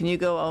 Can you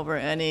go over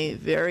any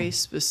very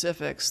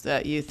specifics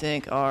that you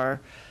think are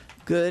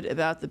good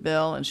about the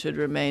bill and should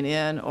remain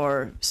in,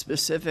 or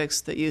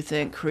specifics that you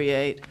think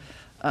create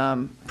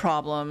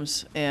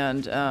problems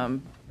and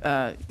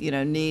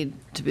need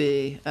to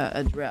be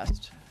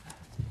addressed?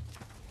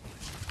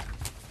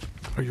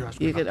 Are you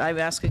asking? I'm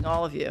asking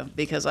all of you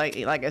because,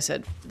 like I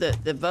said,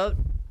 the vote.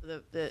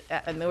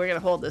 And we're going to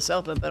hold this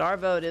open, but our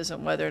vote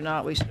isn't whether or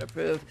not we should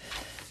approve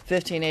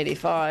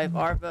 1585.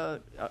 Our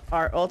vote,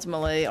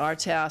 ultimately, our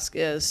task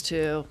is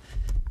to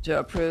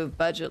approve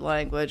budget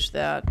language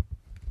that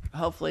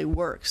hopefully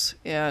works,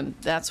 and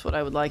that's what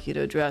I would like you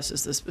to address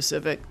is the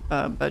specific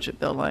budget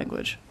bill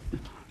language.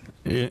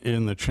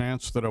 In the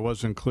chance that I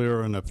wasn't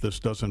clear, and if this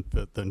doesn't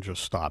fit, then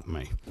just stop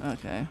me.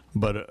 Okay.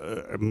 But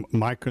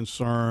my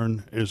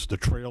concern is the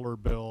trailer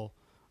bill,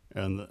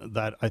 and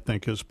that I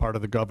think is part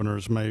of the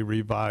governor's May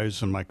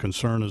revise, and my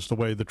concern is the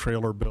way the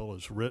trailer bill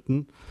is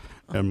written,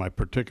 and my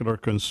particular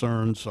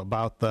concerns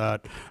about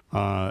that,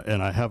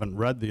 and I haven't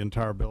read the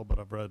entire bill, but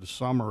I've read a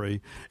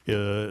summary,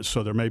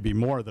 so there may be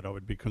more that I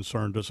would be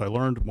concerned as I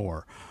learned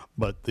more.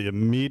 But the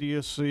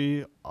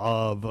immediacy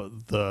of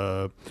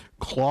the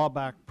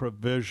clawback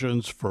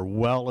provisions for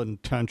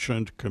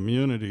well-intentioned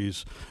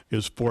communities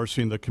is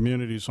forcing the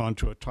communities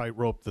onto a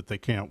tightrope that they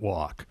can't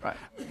walk. Right.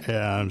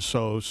 And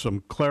so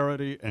some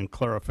clarity and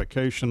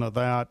clarification of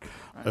that,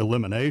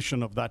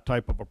 elimination of that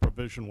type of a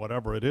provision,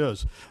 whatever it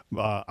is.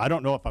 I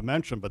don't know if I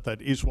mentioned, but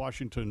that East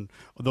Washington,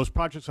 those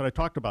projects that I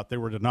talked about, they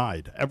were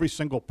denied. Every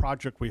single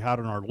project we had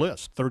on our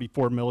list,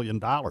 $34 million.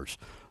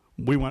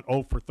 We went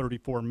 0 for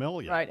 34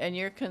 million. Right,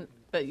 and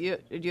but you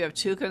have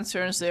two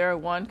concerns there.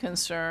 One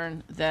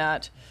concern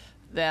that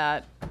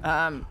they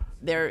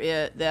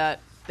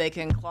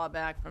can claw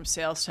back from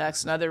sales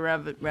tax and other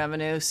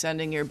revenue,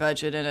 sending your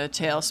budget in a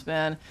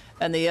tailspin,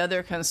 and the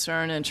other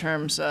concern in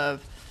terms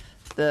of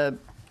the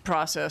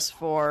process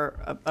for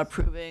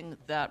approving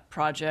that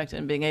project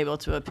and being able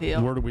to appeal.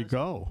 Where do we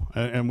go?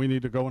 And we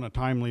need to go in a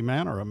timely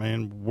manner. I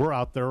mean, we're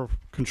out there,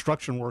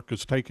 construction work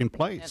is taking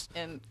place.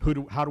 And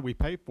how do we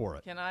pay for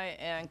it? Can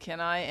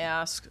I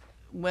ask,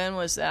 when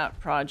was that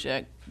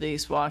project, the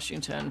East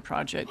Washington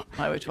project,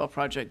 Highway 12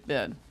 project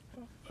bid?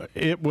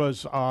 It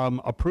was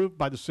approved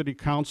by the City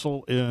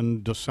Council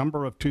in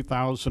December of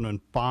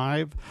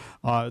 2005.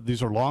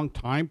 These are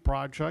long-time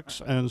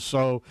projects, and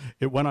so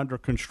it went under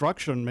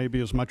construction maybe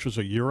as much as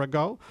a year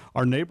ago.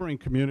 Our neighboring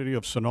community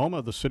of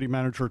Sonoma, the city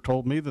manager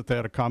told me that they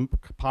had a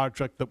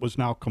project that was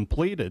now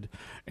completed,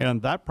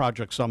 and that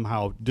project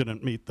somehow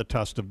didn't meet the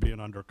test of being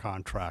under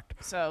contract.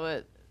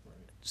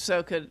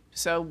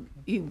 So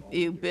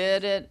you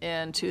bid it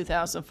in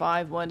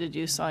 2005. When did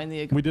you sign the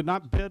agreement? We did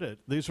not bid it.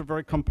 These are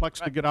very complex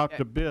to get out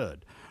to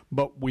bid.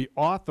 But we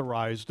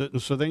authorized it, and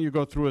so then you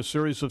go through a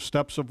series of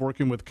steps of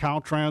working with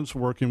Caltrans,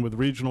 working with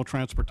Regional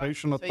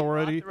Transportation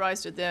Authority. So you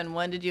authorized it then.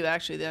 When did you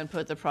actually then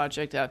put the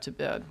project out to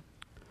bid?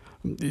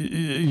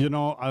 You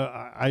know,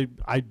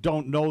 I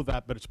don't know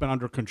that, but it's been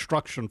under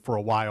construction for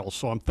a while,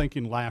 so I'm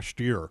thinking last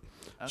year.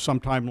 Okay.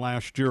 Sometime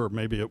last year,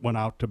 maybe it went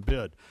out to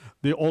bid.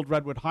 The old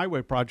Redwood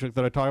Highway project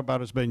that I talk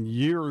about has been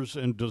years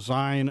in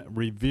design,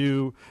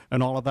 review,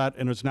 and all of that,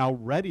 and is now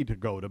ready to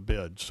go to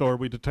bid. So are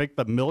we to take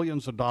the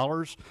millions of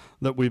dollars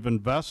that we've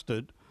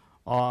invested,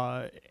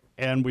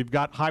 and we've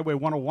got Highway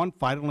 101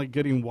 finally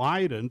getting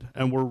widened,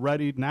 and we're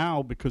ready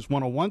now because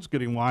 101's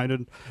getting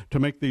widened to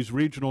make these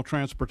regional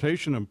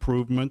transportation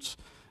improvements,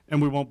 and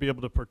we won't be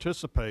able to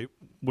participate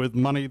with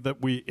money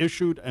that we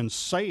issued and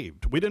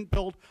saved. We didn't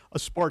build a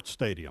sports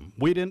stadium.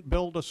 We didn't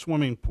build a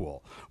swimming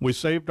pool. We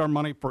saved our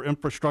money for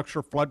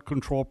infrastructure, flood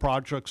control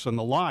projects, and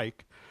the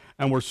like,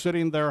 and we're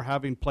sitting there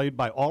having played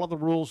by all of the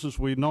rules as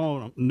we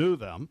knew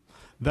them,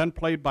 then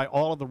played by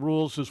all of the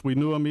rules as we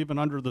knew them even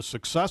under the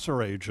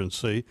successor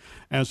agency.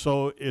 And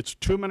so it's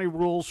too many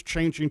rules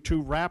changing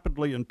too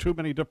rapidly in too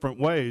many different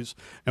ways,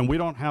 and we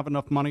don't have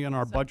enough money in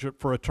our budget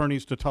for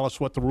attorneys to tell us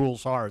what the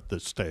rules are at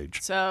this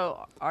stage.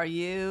 So are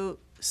you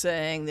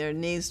saying there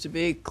needs to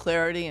be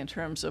clarity in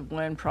terms of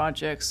when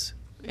projects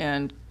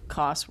and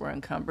costs were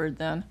encumbered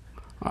then?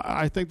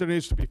 I think there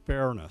needs to be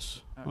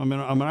fairness. I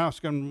mean, I'm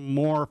asking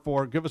more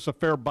for, give us a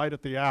fair bite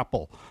at the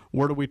apple.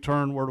 Where do we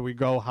turn? Where do we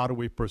go? How do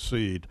we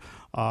proceed?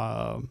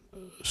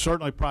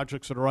 Certainly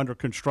projects that are under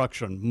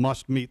construction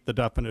must meet the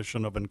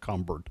definition of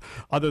encumbered.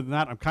 Other than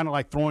that, I'm kind of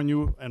like throwing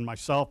you and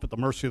myself at the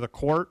mercy of the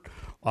court.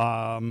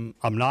 I'm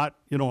not,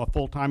 a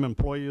full-time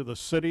employee of the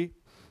city.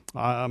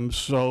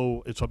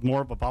 So it's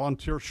more of a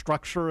volunteer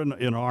structure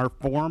in our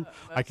form.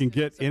 I can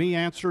get any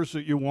answers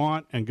that you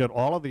want and get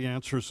all of the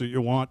answers that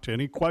you want to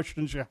any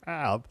questions you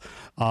have.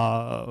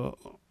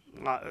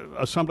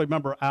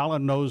 Assemblymember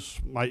Allen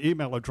knows my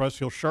email address.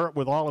 He'll share it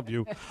with all of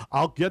you.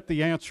 I'll get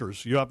the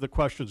answers. You have the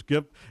questions.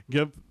 Give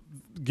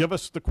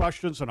us the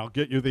questions, and I'll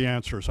get you the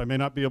answers. I may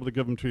not be able to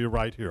give them to you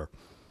right here.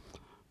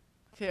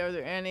 Okay, are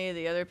there any of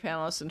the other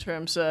panelists in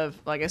terms of,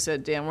 like I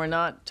said, Dan, we're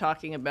not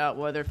talking about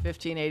whether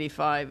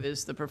 1585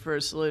 is the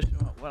preferred solution.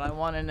 What I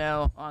want to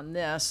know on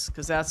this,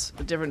 because that's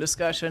a different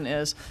discussion,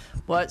 is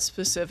what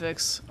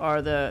specifics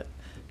are the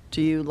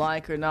do you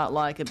like or not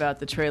like about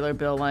the trailer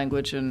bill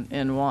language,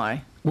 and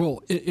why?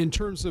 Well, in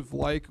terms of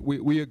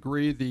we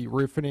agree the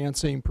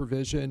refinancing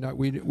provision.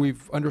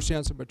 We've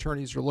understand some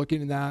attorneys are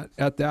looking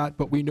at that,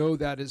 but we know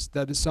that is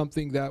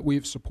something that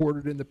we've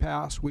supported in the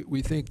past.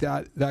 We think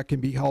that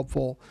can be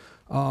helpful.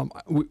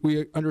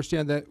 We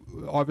understand that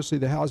obviously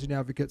the housing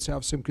advocates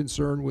have some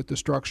concern with the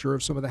structure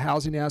of some of the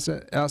housing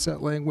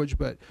asset language,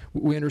 but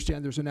we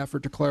understand there's an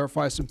effort to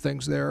clarify some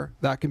things there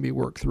that can be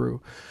worked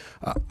through.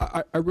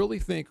 I really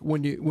think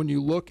when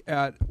you look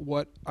at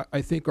what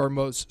I think our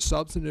most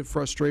substantive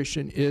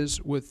frustration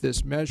is with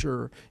this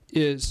measure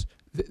is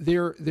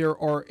there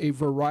are a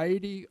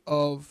variety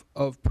of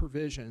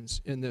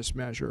provisions in this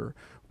measure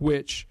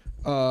which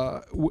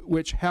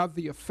have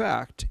the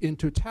effect in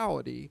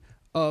totality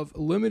of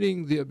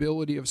limiting the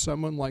ability of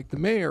someone like the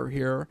mayor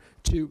here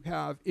to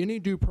have any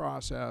due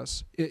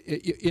process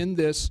in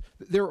this.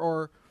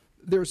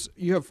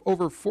 You have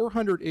over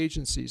 400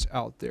 agencies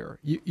out there.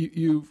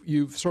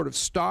 You've sort of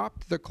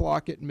stopped the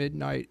clock at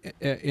midnight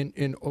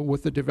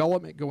with the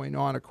development going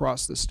on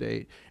across the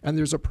state, and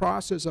there's a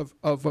process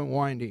of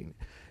unwinding.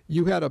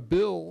 You had a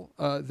bill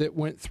that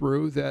went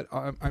through that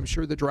I'm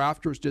sure the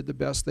drafters did the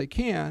best they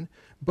can,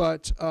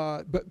 but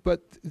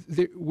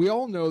we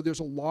all know there's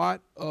a lot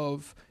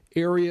of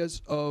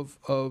areas of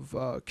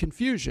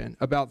confusion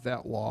about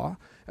that law,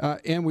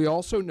 and we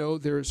also know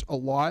there's a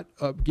lot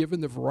given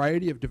the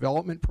variety of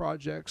development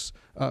projects,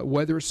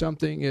 whether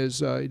something is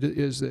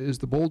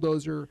the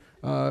bulldozer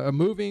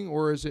moving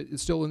or is it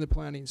still in the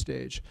planning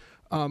stage.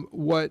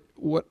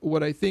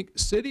 What I think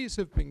cities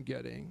have been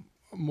getting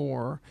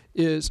more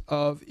is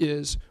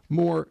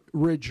more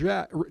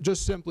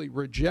just simply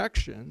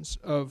rejections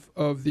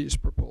of these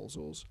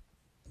proposals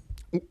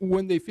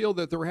when they feel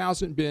that there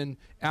hasn't been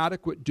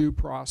adequate due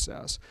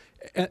process.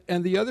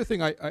 And the other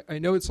thing, I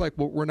know it's like,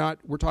 well,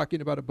 we're talking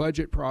about a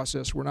budget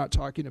process, we're not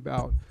talking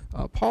about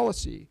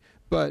policy,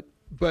 but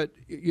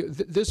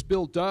this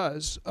bill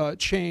does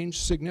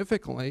change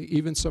significantly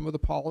even some of the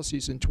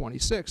policies in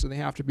 26, and they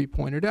have to be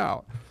pointed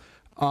out.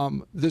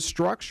 The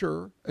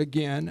structure,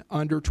 again,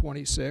 under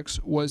 26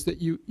 was that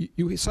you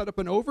set up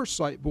an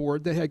oversight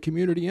board that had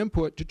community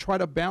input to try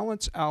to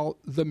balance out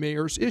the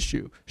mayor's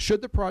issue.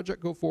 Should the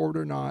project go forward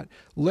or not,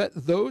 let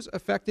those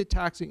affected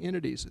taxing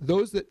entities,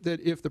 those that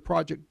if the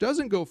project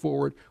doesn't go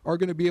forward, are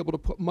going to be able to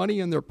put money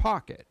in their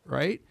pocket,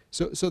 right?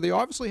 So they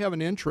obviously have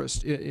an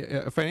interest,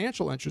 a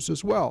financial interest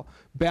as well.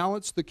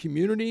 Balance the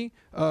community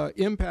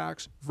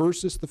impacts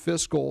versus the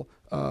fiscal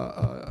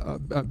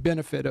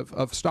benefit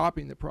of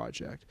stopping the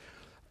project.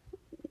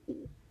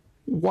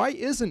 Why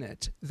isn't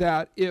it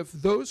that if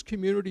those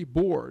community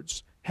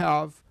boards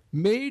have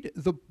made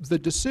the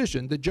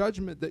decision, the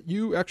judgment that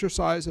you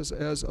exercise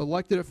as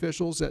elected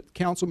officials, that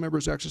council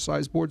members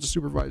exercise, boards of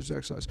supervisors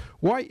exercise,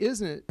 why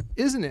isn't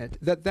it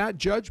that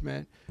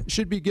judgment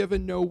should be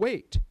given no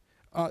weight?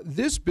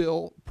 This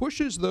bill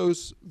pushes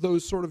those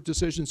sort of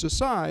decisions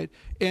aside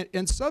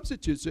and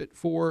substitutes it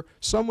for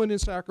someone in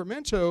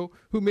Sacramento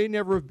who may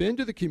never have been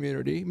to the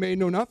community, may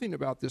know nothing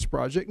about this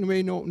project, and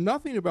may know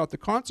nothing about the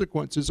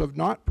consequences of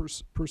not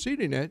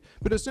proceeding it,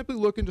 but is simply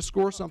looking to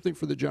score something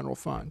for the general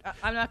fund.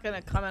 I'm not going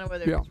to comment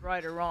whether it's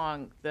right or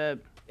wrong. The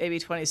AB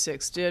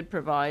 26 did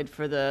provide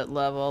for the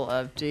level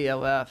of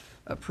DOF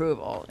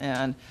approval,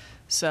 and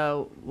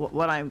so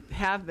what I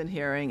have been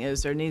hearing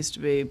is there needs to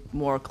be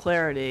more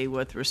clarity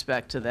with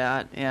respect to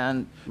that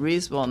and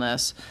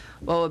reasonableness.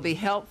 What would be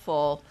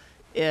helpful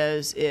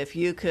is if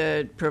you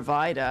could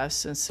provide us,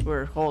 since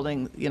we're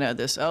holding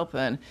this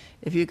open,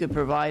 if you could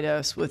provide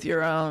us with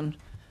your own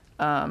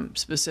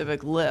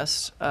specific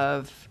list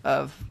of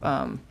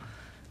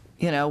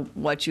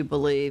what you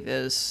believe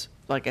is,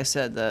 like I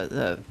said,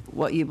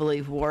 what you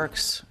believe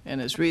works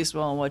and is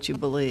reasonable, and what you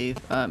believe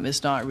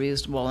is not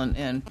reasonable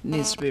and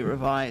needs to be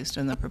revised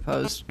in the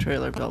proposed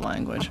trailer bill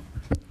language.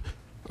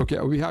 Okay,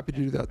 I'll be happy to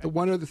do that. The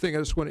one other thing I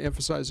just want to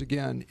emphasize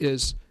again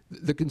is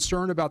the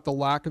concern about the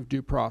lack of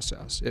due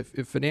process.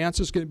 If finance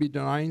is going to be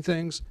denying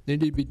things, they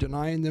need to be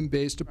denying them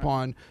based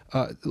upon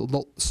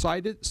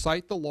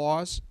cite the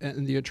laws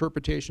and the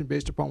interpretation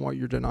based upon what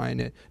you're denying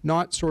it,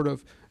 not sort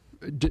of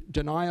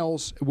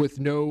denials with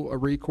no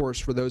recourse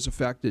for those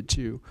affected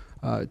to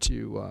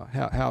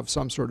have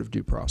some sort of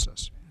due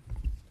process.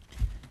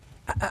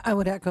 I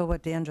would echo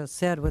what Dan just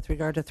said with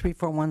regard to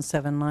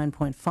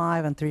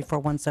 34179.5 and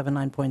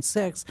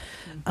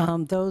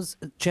 34179.6. Those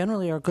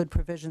generally are good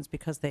provisions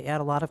because they add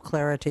a lot of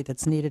clarity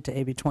that's needed to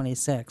AB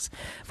 26.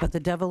 But the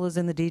devil is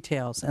in the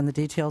details, and the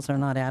details are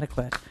not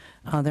adequate.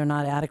 They're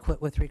not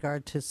adequate with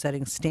regard to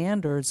setting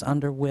standards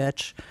under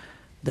which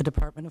the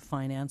Department of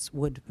Finance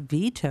would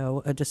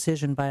veto a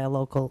decision by a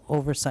local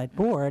oversight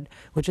board,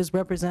 which is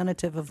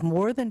representative of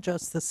more than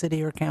just the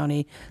city or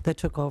county that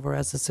took over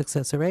as a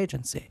successor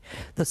agency.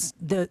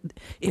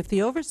 If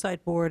the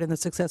oversight board and the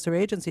successor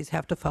agencies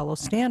have to follow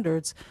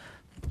standards,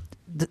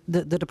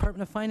 the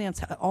Department of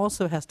Finance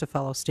also has to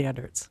follow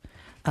standards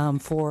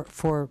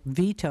for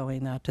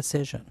vetoing that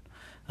decision.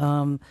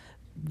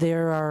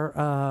 There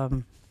are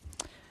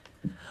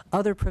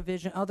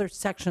other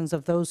sections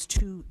of those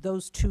two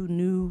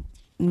new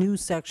new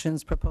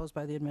sections proposed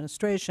by the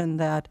administration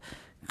that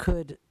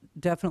could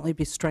definitely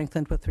be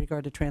strengthened with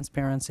regard to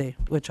transparency,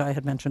 which I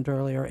had mentioned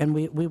earlier, and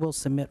we will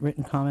submit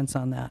written comments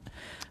on that.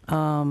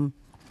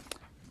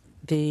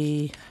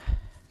 Let's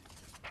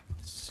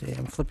see,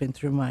 I'm flipping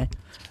through my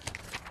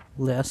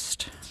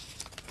list.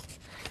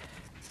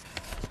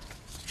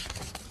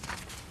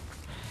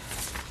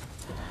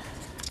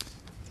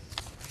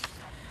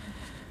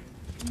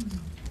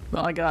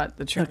 Well, I got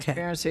the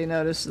transparency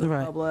notice to the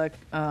Right. public.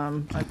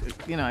 Then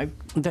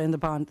the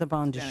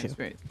bond Yeah, issue. it's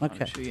great.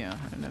 Okay. Issue, yeah,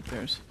 I don't know if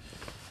there's.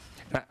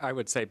 I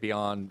would say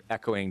beyond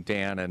echoing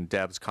Dan and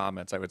Deb's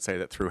comments, I would say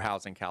that through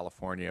Housing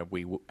California,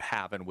 we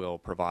have and will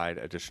provide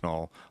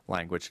additional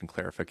language and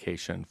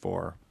clarification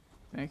for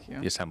Thank you.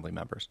 the Assembly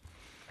members.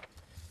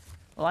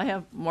 Well, I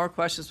have more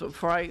questions, but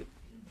before I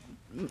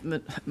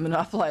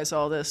monopolize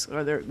all this,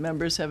 are there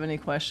members have any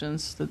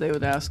questions that they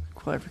would ask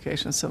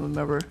clarification? Some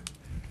member.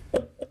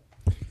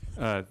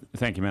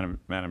 Thank you,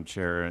 Madam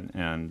Chair,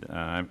 and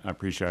I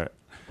appreciate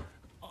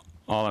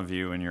all of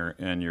you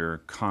and your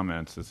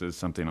comments. This is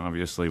something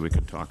obviously we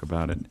could talk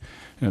about it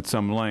at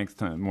some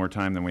length, more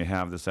time than we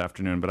have this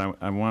afternoon. But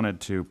I wanted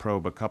to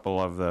probe a couple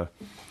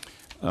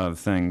of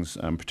things,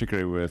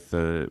 particularly with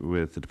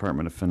the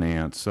Department of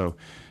Finance. So,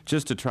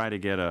 just to try to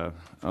get a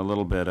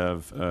little bit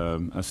of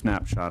a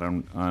snapshot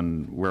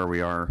on where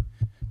we are.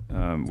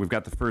 We've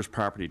got the first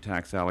property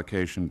tax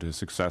allocation to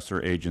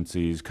successor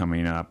agencies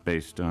coming up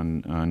based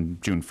on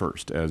June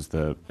 1st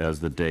as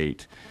the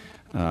date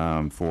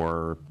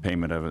for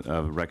payment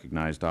of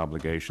recognized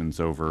obligations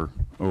over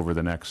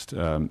the next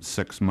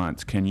 6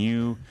 months. Can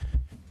you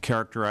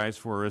characterize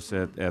for us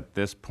at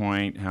this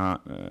point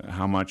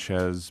how much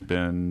has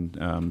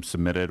been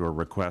submitted or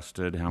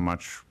requested, how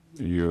much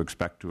you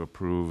expect to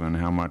approve, and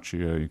how much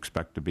you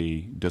expect to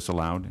be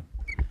disallowed?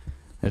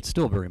 It's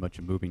still very much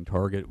a moving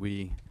target.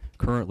 We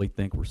currently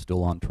think we're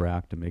still on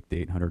track to make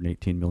the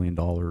 $818 million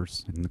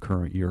in the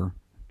current year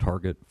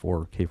target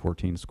for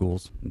K-14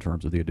 schools in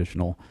terms of the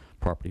additional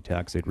property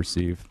tax they'd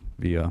receive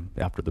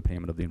after the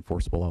payment of the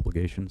enforceable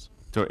obligations.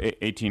 So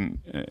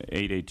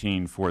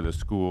 818 for the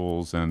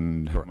schools,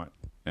 and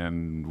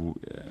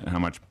how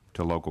much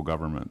to local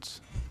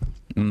governments?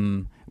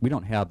 We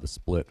don't have the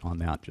split on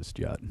that just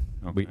yet.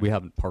 Okay. We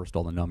haven't parsed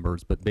all the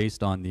numbers, but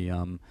based on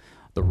the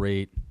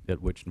rate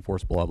at which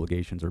enforceable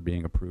obligations are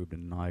being approved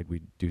and denied, we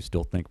do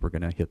still think we're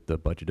going to hit the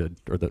budgeted,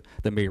 or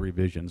the May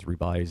revisions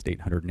revised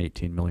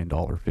 $818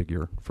 million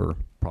figure for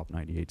Prop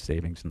 98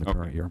 savings in the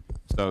current year.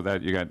 So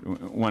that you got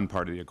one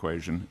part of the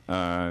equation.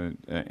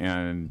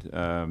 And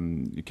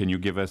can you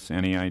give us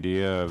any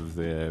idea of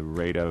the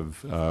rate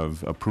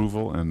of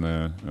approval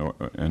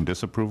and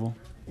disapproval?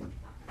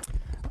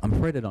 I'm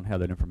afraid I don't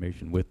have that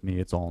information with me.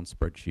 It's all in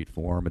spreadsheet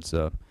form. It's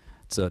a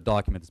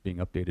document that's being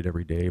updated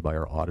every day by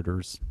our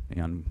auditors,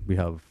 and we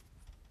have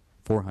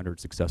 400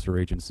 successor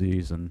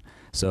agencies, and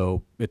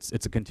so it's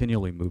a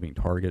continually moving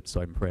target.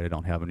 So I'm afraid I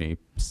don't have any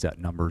set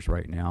numbers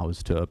right now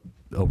as to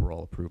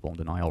overall approval and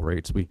denial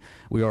rates.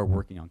 We are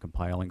working on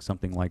compiling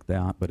something like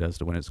that, but as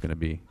to when it's going to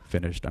be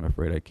finished, I'm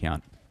afraid I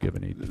can't give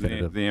any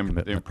definitive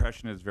commitment. The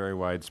impression is very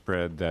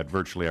widespread that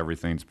virtually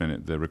everything's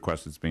been, the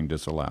request is being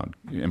disallowed.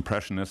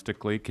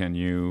 Impressionistically, can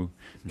you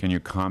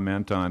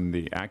comment on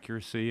the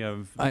accuracy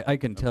of? I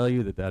can tell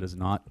you that is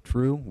not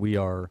true. We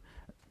are.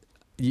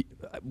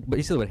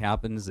 Basically what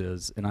happens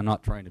is, and I'm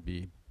not trying to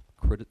be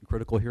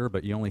critical here,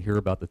 but you only hear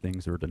about the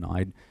things that are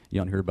denied.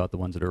 You don't hear about the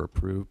ones that are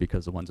approved,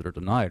 because the ones that are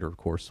denied are, of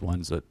course,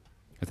 ones that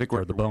I think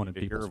are the bone in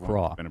people's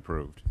craw. Been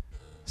approved.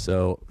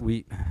 So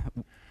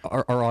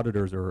our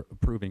auditors are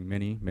approving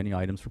many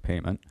items for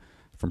payment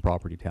from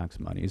property tax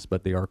monies,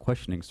 but they are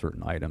questioning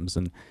certain items,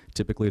 and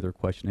typically they're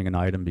questioning an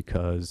item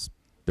because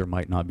there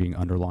might not be an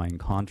underlying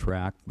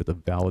contract with a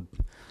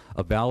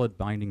valid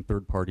binding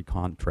third-party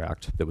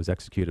contract that was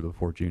executed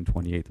before June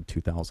 28th of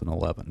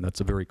 2011.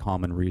 That's a very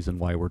common reason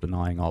why we're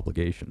denying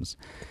obligations.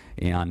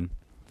 And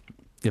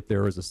if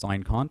there is a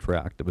signed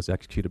contract that was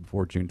executed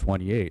before June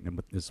 28th and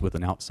is with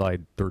an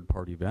outside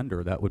third-party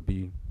vendor, that would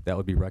be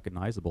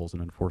recognizable as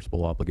an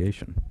enforceable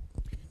obligation.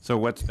 So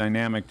what's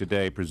dynamic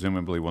today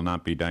presumably will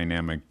not be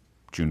dynamic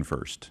June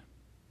 1st,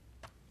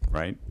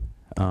 right?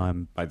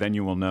 By then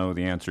you will know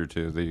the answer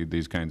to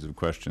these kinds of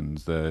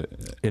questions.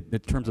 In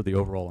terms of the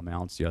overall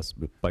amounts, yes,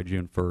 but by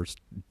June 1st,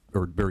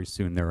 or very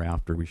soon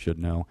thereafter, we should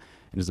know.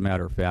 And as a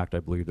matter of fact, I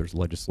believe there's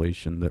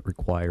legislation that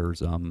requires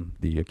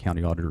the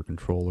county auditor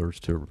controllers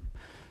to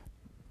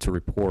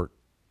report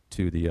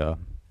to the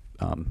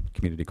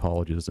community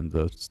colleges and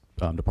the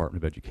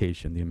Department of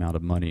Education the amount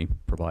of money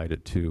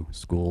provided to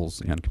schools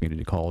and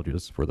community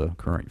colleges for the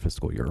current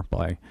fiscal year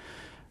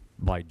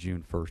by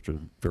June 1st, or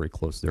very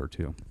close there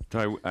too.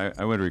 So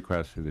I would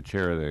request to the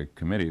chair of the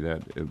committee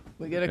that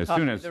We get a as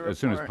copy soon of the as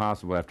soon as report.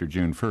 possible after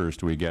June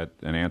 1st, we get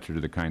an answer to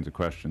the kinds of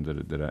questions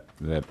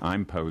that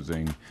I'm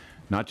posing,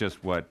 not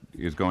just what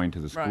is going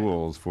to the Right.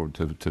 schools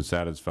to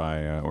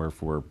satisfy or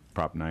for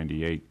Prop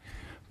 98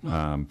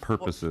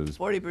 purposes.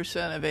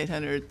 40% of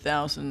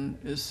 800,000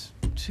 is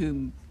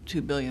 $2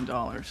 billion,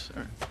 or so,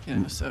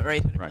 or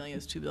 800 Right. million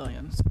is $2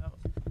 billion. So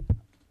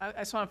I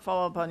just want to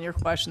follow up on your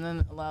question,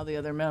 then allow the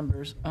other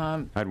members.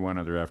 I had one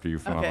other after you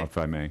follow, Okay. if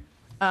I may.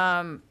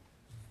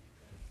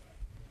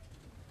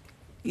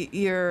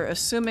 You're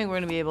assuming we're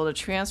going to be able to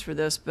transfer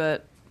this,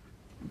 but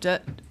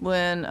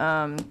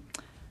when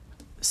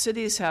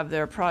cities have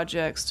their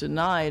projects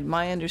denied,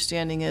 my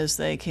understanding is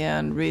they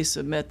can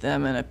resubmit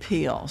them and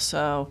appeal.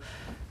 So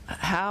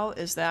how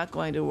is that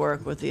going to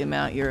work with the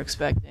amount you're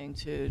expecting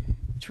to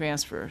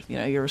transfer? You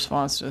know, your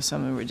response to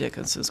Senator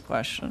Dickinson's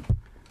question.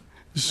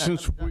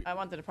 Since we, I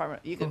want the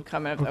department, you can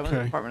come in, I want the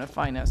Okay. Department of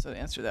Finance to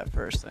answer that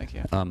first, thank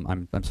you.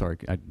 I'm sorry,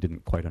 I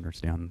didn't quite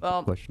understand the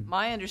Well, question.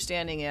 my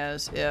understanding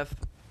is if,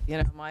 you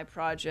know, my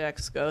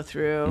projects go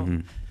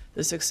through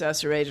the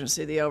successor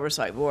agency, the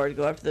oversight board,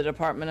 go up to the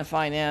Department of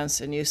Finance,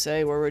 and you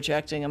say we're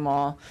rejecting them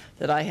all,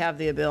 that I have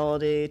the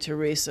ability to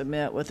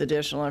resubmit with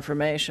additional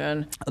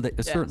information.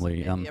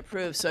 Certainly. And be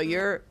approved. So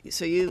you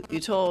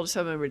told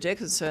Senator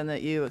Dickinson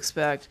that you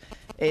expect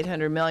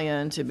 $800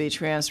 million to be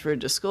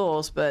transferred to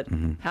schools, but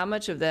how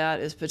much of that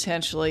is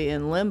potentially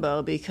in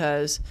limbo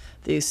because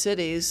these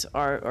cities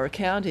or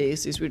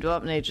counties, these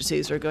redevelopment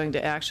agencies are going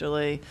to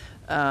actually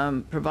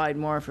provide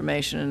more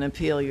information and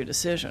appeal your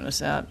decision? Is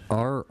that?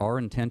 Our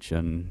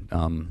intention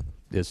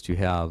is to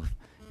have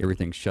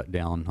everything shut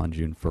down on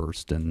June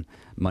 1st, and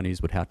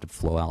monies would have to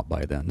flow out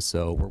by then.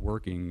 So we're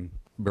working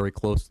very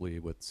closely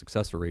with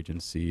successor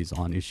agencies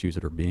on issues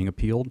that are being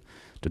appealed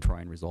to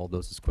try and resolve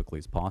those as quickly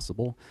as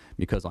possible,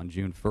 because on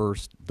June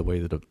 1st, the way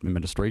that the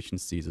administration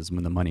sees is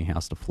when the money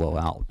has to flow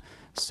out.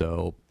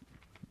 So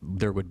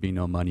there would be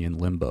no money in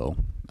limbo.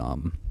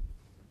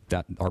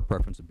 That our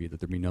preference would be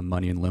that there be no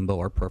money in limbo.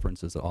 Our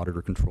preference is that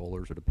auditor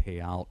controllers are to pay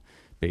out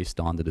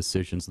based on the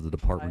decisions of the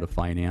Department of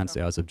Finance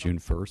as of June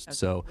 1st.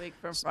 So A week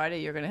from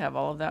Friday, you're going to have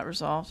all of that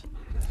resolved?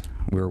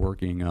 we're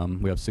working,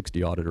 we have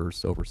 60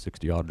 auditors, over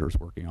 60 auditors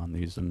working on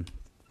these, and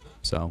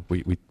so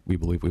we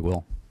believe we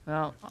will.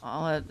 Well,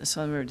 I'll let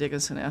Senator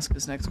Dickinson ask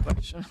his next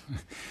question.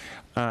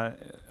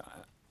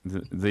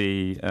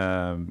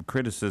 The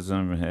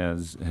criticism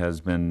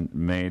has been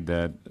made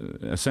that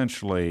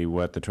essentially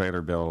what the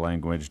trailer bill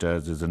language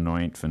does is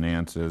anoint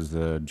finance as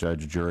the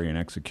judge, jury, and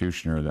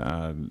executioner.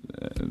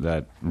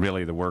 That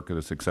really the work of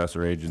the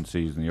successor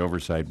agencies and the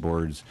oversight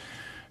boards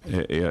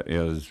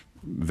is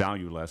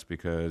valueless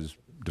because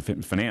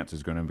finance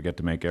is going to get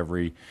to make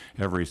every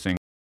single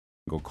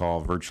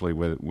call virtually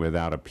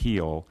without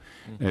appeal.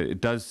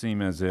 It does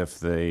seem as if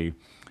the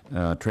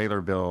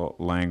trailer bill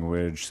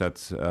language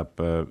sets up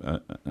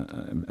a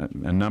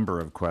number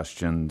of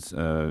questions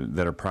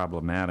that are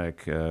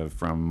problematic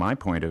from my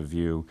point of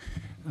view.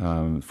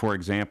 For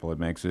example, it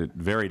makes it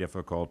very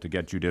difficult to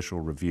get judicial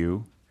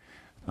review.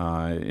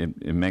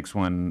 It makes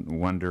one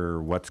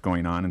wonder what's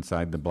going on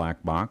inside the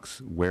black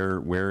box.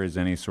 Where is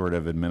any sort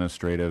of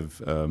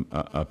administrative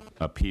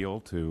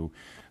appeal to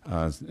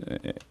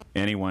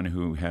anyone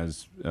who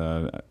has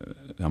a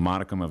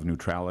modicum of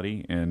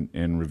neutrality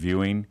in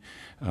reviewing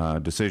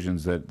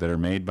decisions that are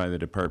made by the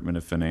Department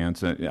of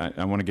Finance?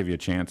 I want to give you a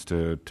chance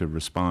to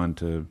respond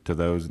to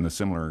those and the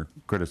similar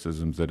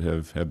criticisms that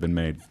have been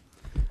made.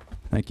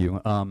 Thank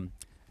you.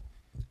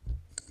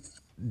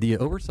 The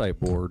oversight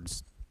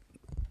boards,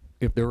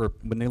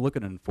 when they look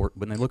at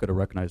a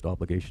recognized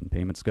obligation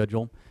payment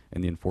schedule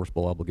and the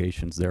enforceable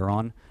obligations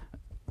thereon,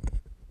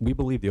 we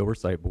believe the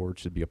oversight board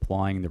should be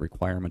applying the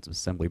requirements of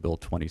Assembly Bill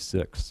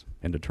 26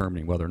 and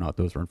determining whether or not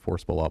those are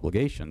enforceable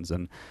obligations.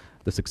 And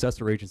the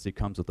successor agency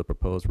comes with a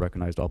proposed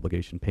recognized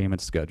obligation payment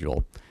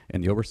schedule,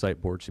 and the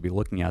oversight board should be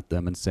looking at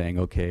them and saying,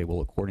 okay, well,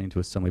 according to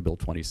Assembly Bill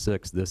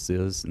 26, this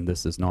is and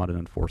this is not an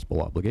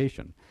enforceable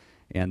obligation.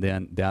 And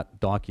then that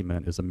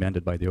document is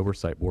amended by the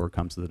oversight board,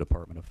 comes to the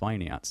Department of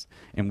Finance.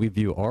 And we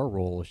view our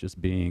role as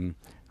just being,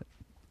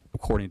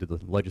 according to the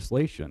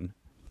legislation,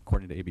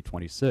 according to AB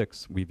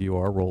 26, we view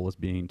our role as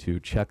being to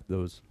check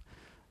those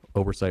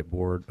oversight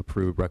board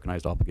approved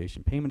recognized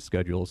obligation payment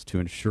schedules to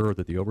ensure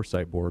that the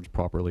oversight boards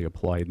properly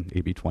applied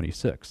AB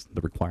 26,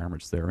 the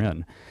requirements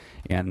therein.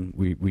 And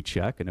we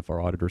check, and if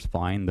our auditors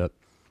find that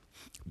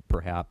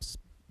perhaps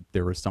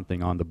there is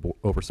something on the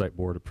oversight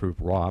board approved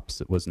ROPS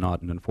that was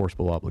not an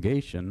enforceable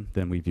obligation,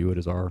 then we view it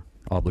as our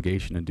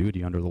obligation and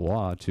duty under the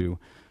law to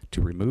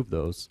remove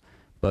those.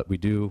 But we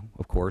do,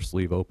 of course,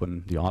 leave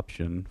open the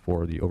option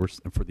for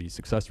the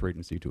successor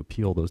agency to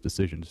appeal those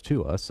decisions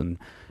to us, and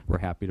we're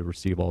happy to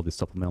receive all the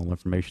supplemental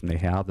information they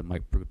have that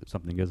might prove that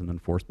something is an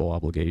enforceable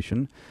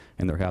obligation.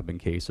 And there have been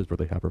cases where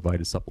they have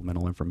provided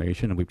supplemental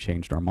information, and we've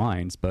changed our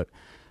minds. But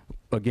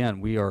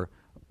again, we have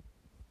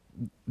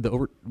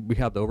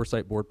the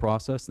oversight board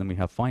process, and then we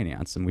have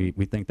finance, and we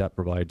think that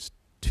provides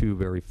two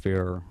very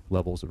fair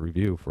levels of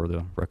review for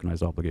the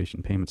recognized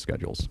obligation payment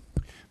schedules.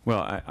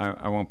 Well,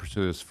 I won't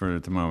pursue this for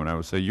the moment. I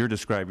would say you're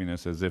describing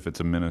this as if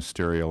it's a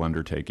ministerial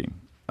undertaking.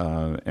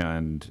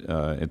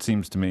 It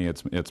seems to me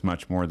it's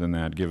much more than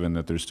that, given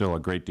that there's still a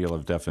great deal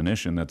of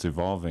definition that's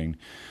evolving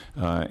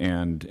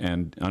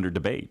and under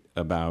debate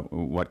about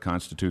what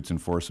constitutes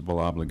enforceable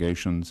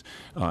obligations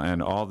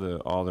and all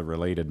the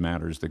related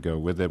matters that go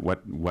with it.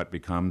 What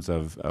becomes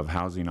of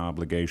housing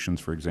obligations,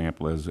 for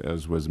example,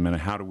 as was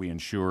mentioned. How do we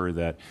ensure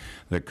that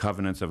the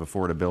covenants of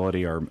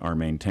affordability are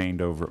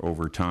maintained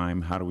over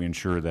time? How do we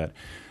ensure that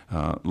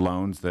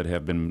loans that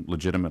have been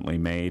legitimately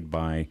made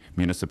by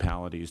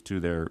municipalities to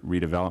their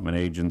redevelopment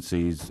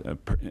agencies,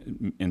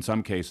 in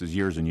some cases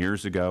years and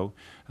years ago,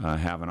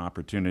 have an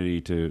opportunity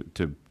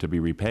to be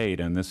repaid?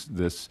 And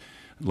this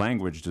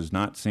language does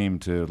not seem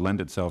to lend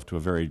itself to a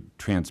very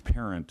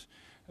transparent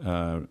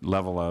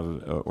level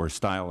of or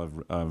style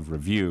of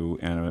review,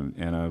 and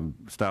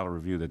a style of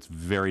review that's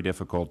very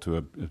difficult to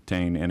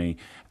obtain any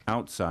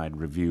outside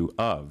review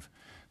of.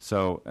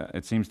 So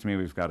it seems to me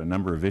we've got a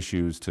number of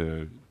issues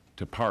to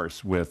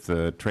parse with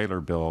the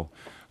trailer bill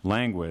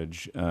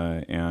language,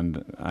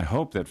 and I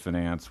hope that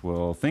Finance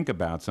will think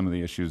about some of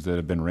the issues that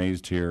have been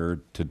raised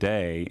here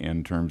today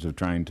in terms of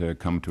trying to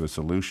come to a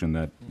solution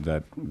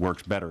that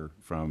works better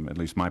from at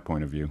least my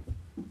point of view.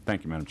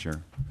 Thank you, Madam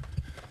Chair.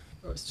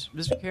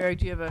 Mr. Carrigg,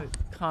 do you have a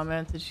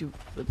comment that you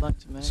would like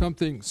to make?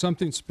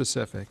 Something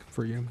specific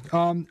for you.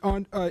 In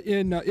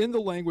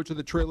the language of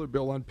the trailer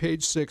bill on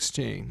page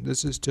 16,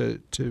 this is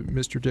to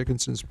Mr.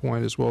 Dickinson's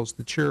point as well as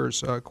the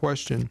chair's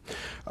question.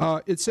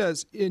 It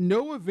says, in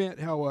no event,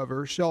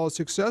 however, shall a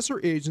successor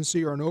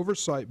agency or an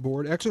oversight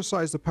board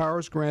exercise the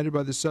powers granted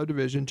by the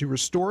subdivision to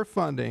restore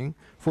funding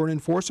for an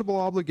enforceable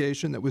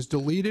obligation that was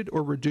deleted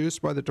or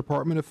reduced by the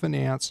Department of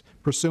Finance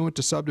pursuant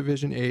to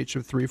subdivision H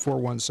of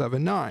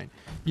 34179.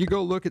 You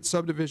go look at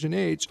subdivision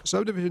H.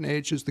 Subdivision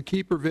H is the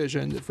key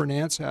provision that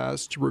Finance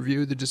has to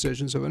review the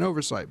decisions of an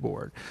oversight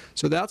board.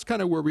 So that's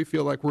kind of where we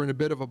feel like we're in a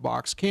bit of a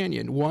box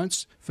canyon.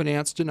 Once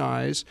Finance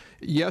denies,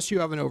 yes, you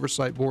have an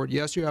oversight board,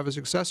 yes, you have a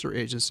successor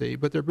agency,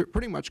 but they're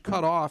pretty much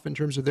cut off in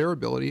terms of their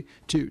ability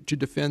to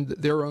defend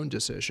their own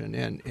decision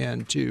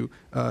and to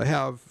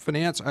have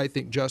Finance, I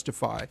think,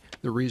 justify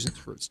the reasons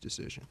for its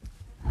decision.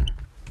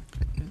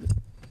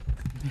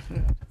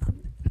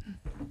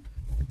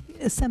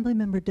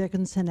 Assemblymember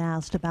Dickinson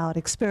asked about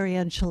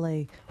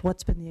experientially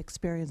what's been the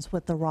experience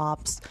with the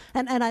ROPS.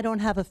 And I don't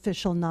have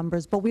official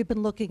numbers, but we've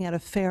been looking at a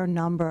fair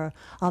number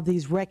of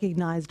these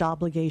recognized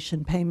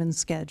obligation payment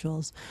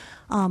schedules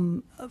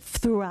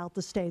throughout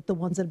the state, the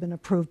ones that have been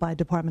approved by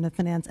Department of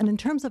Finance. And in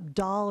terms of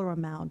dollar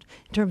amount,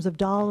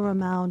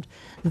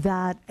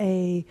 that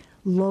a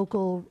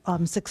local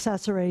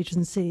successor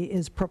agency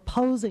is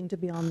proposing to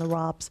be on the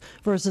ROPS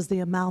versus the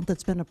amount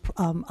that's been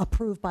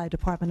approved by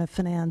Department of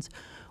Finance,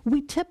 we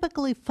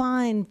typically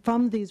find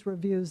from these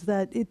reviews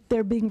that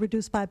they're being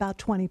reduced by about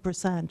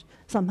 20%,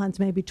 sometimes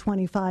maybe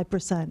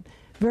 25%.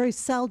 Very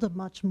seldom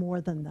much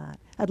more than that,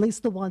 at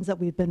least the ones that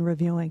we've been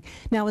reviewing.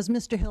 Now, as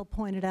Mr. Hill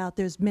pointed out,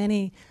 there's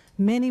many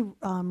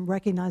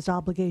recognized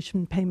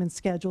obligation payment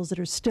schedules that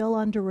are still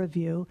under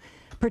review,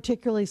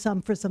 particularly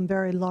some for some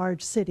very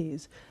large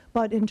cities.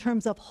 But in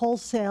terms of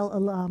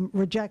wholesale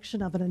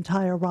rejection of an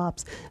entire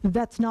ROPS,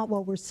 that's not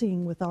what we're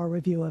seeing with our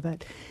review of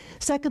it.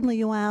 Secondly,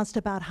 you asked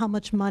about how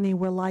much money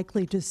we're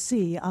likely to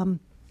see.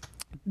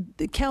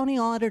 The county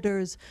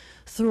auditors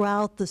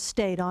throughout the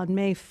state on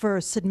May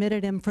 1st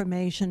submitted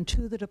information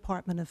to the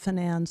Department of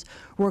Finance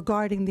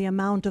regarding the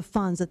amount of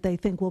funds that they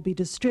think will be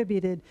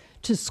distributed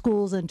to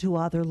schools and to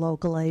other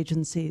local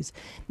agencies.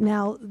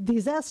 Now,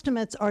 these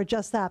estimates are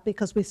just that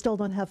because we still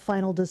don't have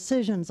final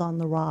decisions on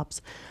the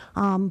ROPS.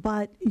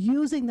 But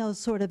using those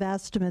sort of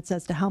estimates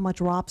as to how much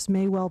ROPS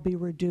may well be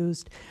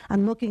reduced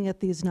and looking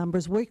at these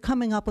numbers, we're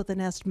coming up with an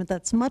estimate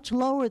that's much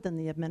lower than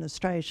the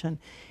administration.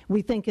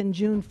 We think in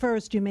June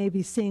 1st you may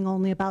be seeing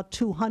only about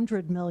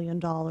 $200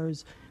 million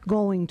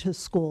going to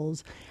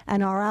schools.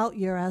 And our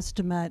out-year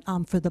estimate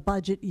for the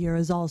budget year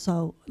is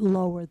also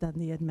lower than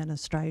the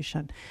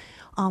administration.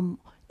 And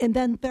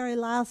then very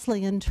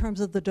lastly, in terms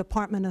of the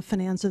Department of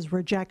Finance's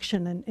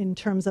rejection in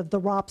terms of the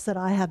ROPS that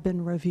I have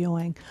been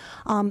reviewing,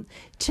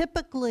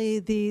 typically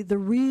the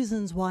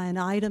reasons why an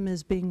item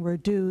is being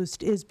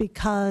reduced is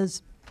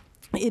because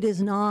it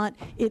is not,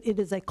 it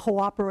is a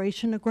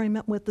cooperation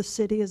agreement with the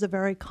city is a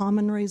very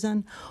common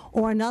reason,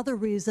 or another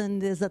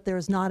reason is that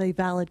there's not a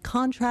valid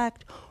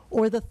contract,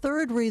 or the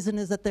third reason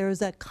is that there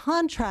is a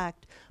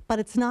contract, but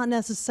it's not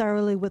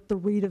necessarily with the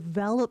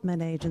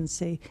redevelopment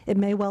agency. It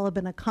may well have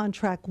been a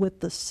contract with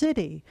the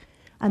city,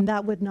 and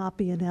that would not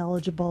be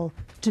ineligible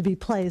to be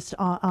placed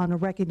on a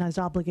recognized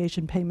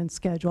obligation payment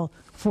schedule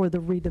for the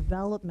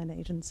redevelopment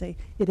agency.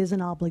 It is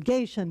an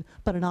obligation,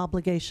 but an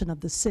obligation of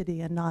the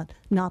city and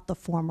not the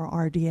former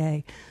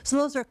RDA. So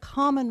those are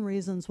common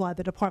reasons why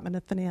the Department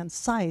of Finance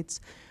cites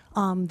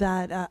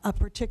that a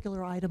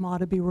particular item ought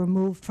to be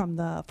removed from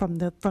the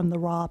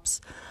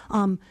ROPS.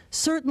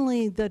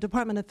 Certainly, the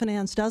Department of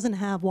Finance doesn't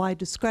have wide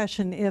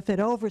discretion. If it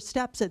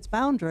oversteps its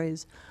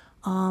boundaries,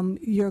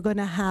 you're going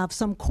to have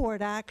some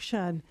court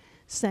action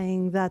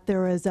saying that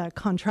there is a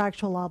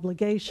contractual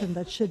obligation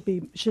that should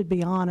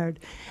be honored.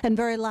 And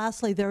very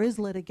lastly, there is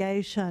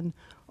litigation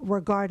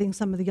regarding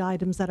some of the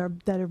items that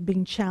are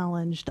being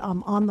challenged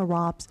on the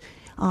ROPS.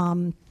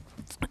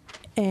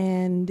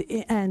 And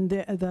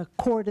the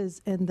court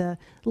is, and the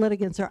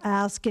litigants are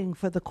asking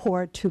for the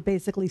court to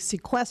basically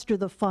sequester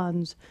the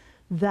funds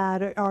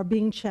that are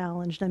being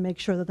challenged and make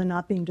sure that they're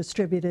not being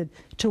distributed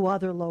to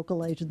other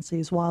local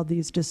agencies while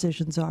these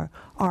decisions are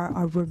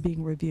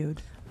being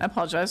reviewed. I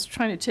apologize. I was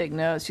trying to take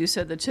notes. You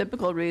said the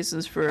typical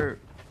reasons for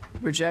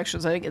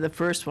rejections. I think the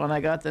first one,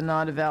 I got the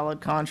not a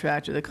valid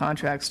contract or the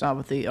contract's not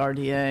with the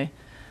RDA.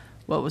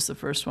 What was the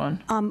first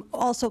one?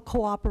 Also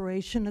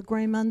cooperation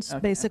agreements,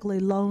 Okay. basically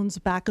loans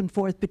back and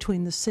forth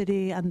between the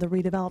city and the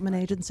redevelopment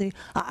agency.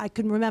 I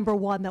can remember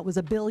one that was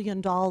 $1 billion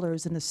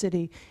in a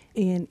city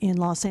in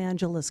Los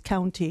Angeles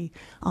County.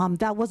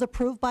 That was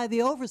approved by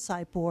the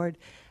Oversight Board.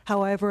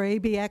 However,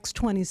 ABX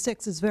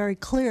 26 is very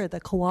clear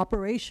that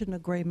cooperation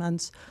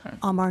agreements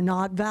are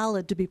not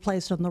valid to be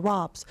placed on the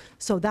ROPS.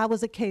 So that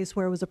was a case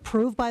where it was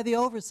approved by the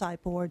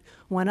Oversight Board,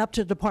 went up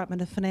to the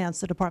Department of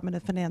Finance, the Department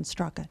of Finance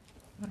struck it.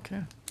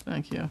 Okay,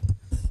 thank you.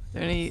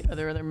 Are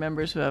there other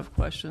members who have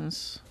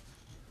questions?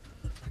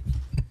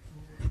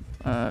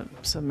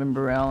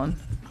 Submember Allen.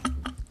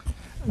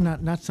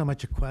 Not so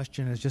much a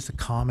question as just a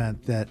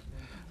comment that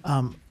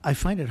I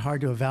find it hard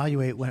to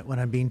evaluate when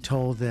I'm being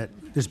told that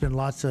there's been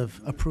lots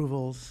of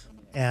approvals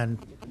and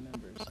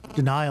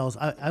denials.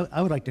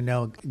 I would like to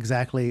know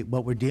exactly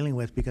what we're dealing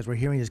with, because we're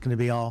hearing it's going to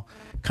be all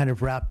kind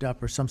of wrapped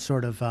up or some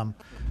sort of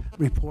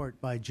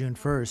report by June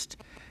 1st.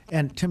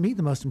 And to me,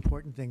 the most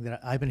important thing that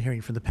I've been hearing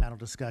from the panel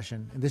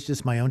discussion, and this is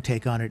just my own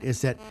take on it, is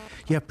that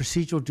you have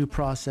procedural due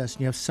process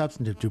and you have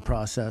substantive due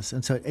process.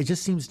 And so it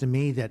just seems to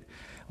me that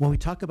when we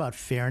talk about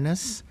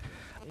fairness,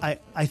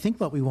 I think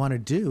what we want to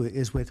do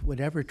is, with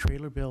whatever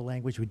trailer bill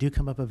language we do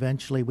come up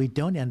eventually, we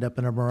don't end up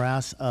in a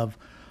morass of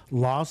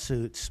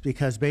lawsuits,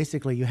 because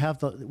basically we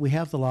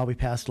have the law we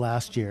passed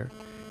last year,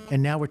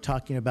 and now we're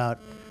talking about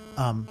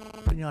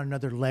putting on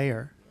another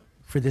layer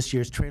for this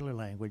year's trailer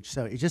language.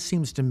 So it just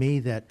seems to me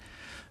that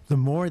the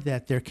more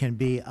that there can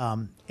be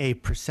a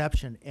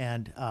perception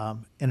and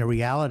a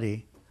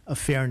reality of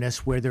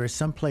fairness, where there is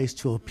some place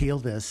to appeal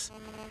this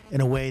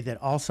in a way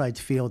that all sides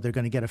feel they're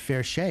going to get a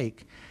fair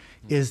shake,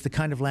 is the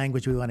kind of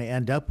language we want to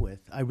end up with.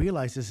 I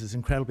realize this is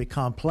incredibly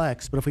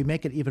complex, but if we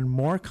make it even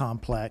more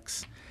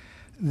complex,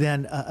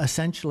 then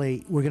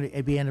essentially we're going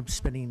to end up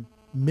spending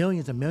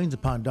millions and millions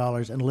upon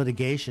dollars in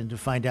litigation to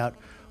find out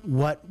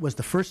what was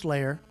the first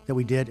layer that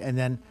we did, and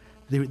then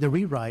the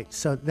rewrite.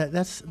 So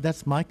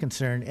that's my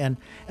concern. And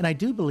I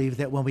do believe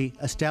that when we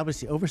established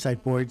the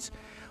oversight boards,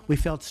 we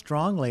felt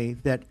strongly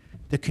that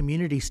the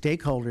community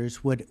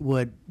stakeholders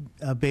would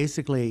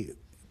basically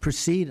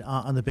proceed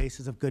on the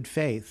basis of good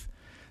faith.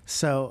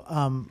 So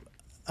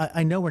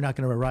I know we're not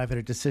going to arrive at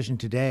a decision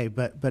today,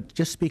 but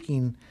just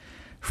speaking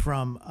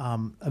from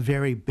a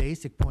very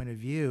basic point of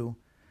view,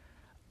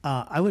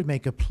 I would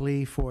make a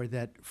plea for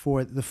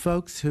the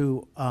folks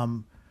who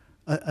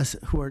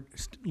are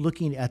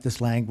looking at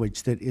this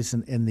language that is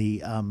in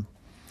the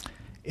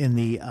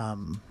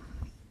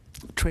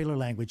trailer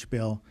language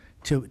bill,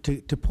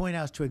 to point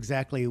out to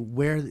exactly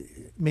where,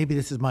 maybe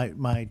this is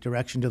my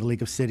direction to the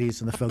League of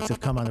Cities and the folks that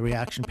come on the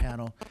reaction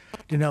panel,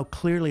 to know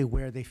clearly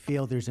where they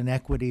feel there's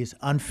inequities,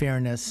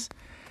 unfairness,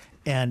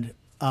 and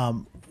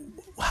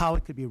how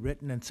it could be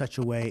written in such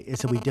a way is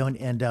that we don't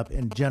end up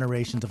in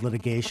generations of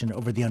litigation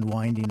over the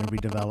unwinding of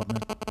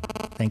redevelopment.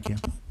 Thank you.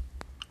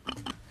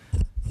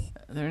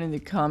 Are there any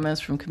comments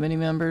from committee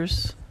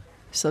members?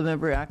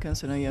 Submember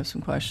Atkins, I know you have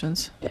some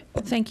questions.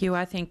 Thank you.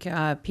 I think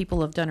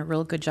people have done a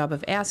real good job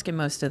of asking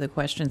most of the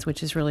questions,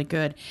 which is really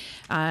good.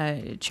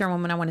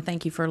 Chairwoman, I want to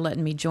thank you for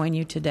letting me join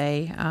you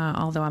today,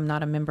 although I'm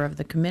not a member of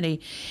the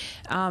committee.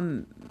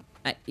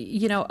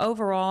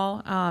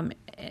 Overall,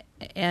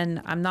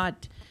 and I'm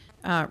not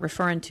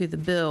referring to the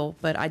bill,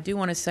 but I do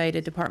want to say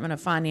to Department of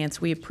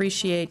Finance, we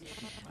appreciate,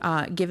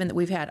 given that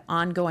we've had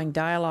ongoing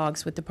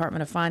dialogues with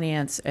Department of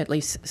Finance, at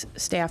least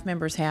staff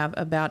members have,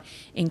 about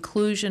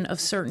inclusion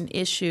of certain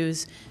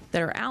issues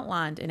that are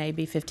outlined in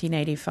AB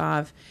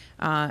 1585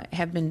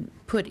 have been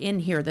put in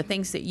here. The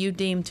things that you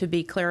deem to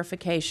be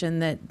clarification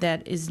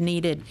that is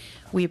needed,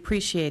 we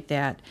appreciate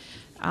that.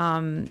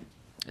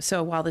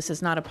 So while this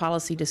is not a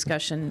policy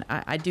discussion,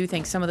 I do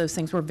think some of those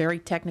things were very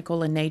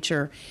technical in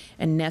nature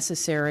and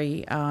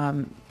necessary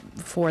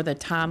for the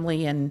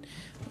timely and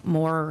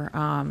more,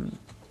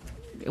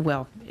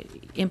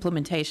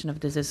 implementation of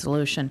the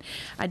dissolution.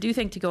 I do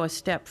think, to go a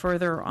step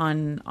further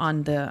on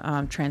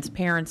the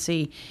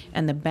transparency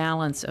and the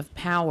balance of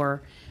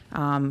power,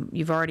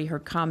 you've already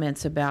heard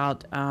comments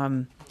about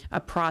a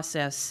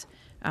process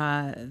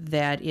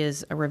that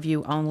is a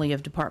review only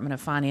of Department of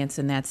Finance,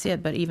 and that's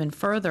it. But even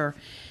further,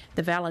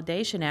 the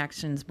validation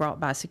actions brought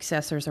by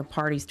successors or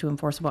parties to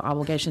enforceable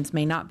obligations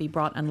may not be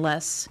brought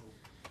unless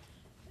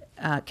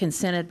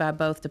consented by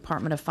both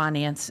Department of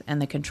Finance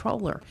and the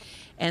controller.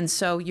 And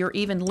so you're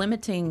even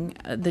limiting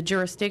the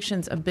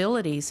jurisdiction's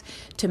abilities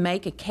to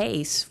make a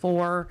case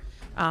for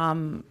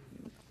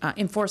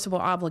enforceable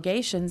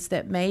obligations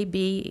that may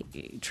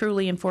be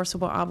truly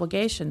enforceable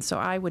obligations. So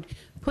I would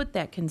put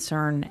that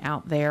concern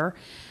out there.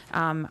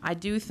 I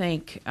do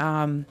think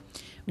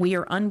we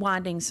are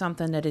unwinding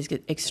something that is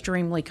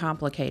extremely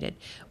complicated.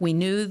 We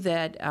knew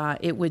that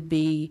it would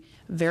be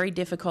very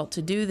difficult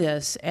to do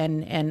this,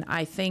 and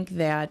I think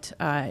that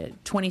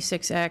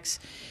 26X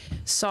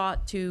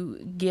sought to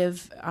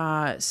give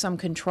some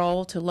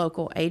control to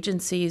local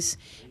agencies,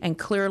 and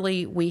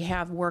clearly we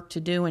have work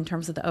to do in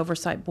terms of the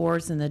oversight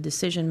boards and the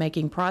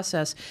decision-making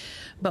process,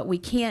 but we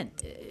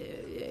can't,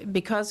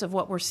 because of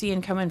what we're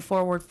seeing coming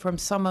forward from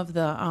some of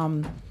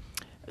the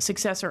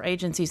successor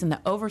agencies and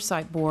the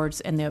oversight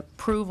boards and the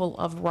approval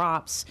of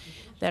ROPS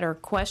that are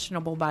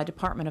questionable by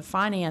Department of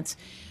Finance,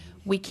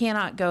 we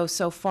cannot go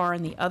so far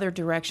in the other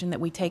direction that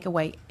we take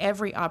away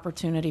every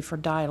opportunity for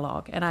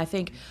dialogue. And I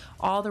think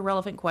all the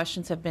relevant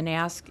questions have been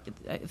asked.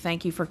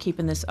 Thank you for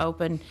keeping this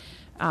open.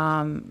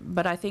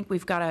 But I think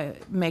we've got to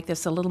make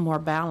this a little more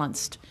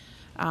balanced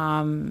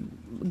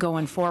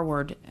going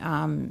forward,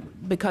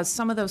 because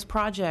some of those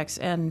projects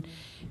and,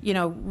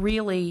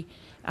 really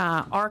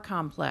are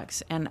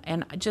complex.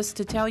 And just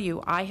to tell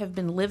you, I have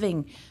been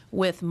living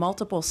with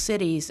multiple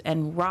cities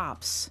and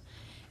ROPS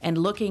and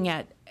looking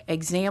at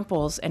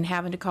examples and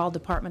having to call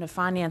Department of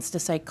Finance to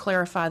say,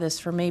 clarify this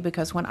for me,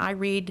 because when I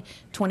read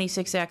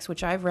 26X,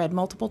 which I've read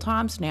multiple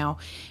times now,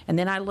 and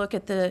then I look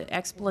at the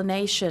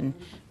explanation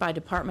by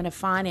Department of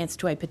Finance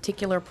to a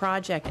particular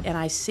project, and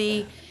I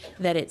see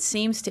that it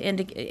seems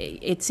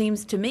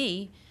to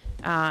me,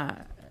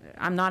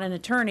 I'm not an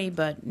attorney,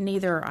 but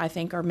neither, I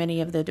think, are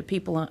many of the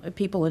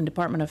people in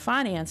Department of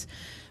Finance.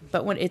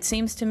 But when it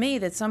seems to me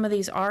that some of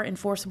these are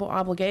enforceable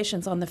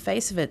obligations on the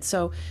face of it,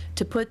 so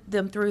to put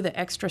them through the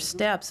extra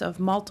steps of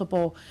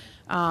multiple,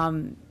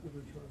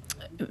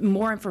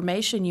 more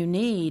information you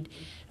need,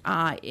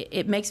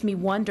 it makes me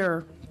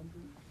wonder,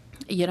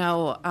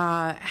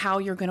 how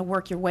you're going to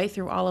work your way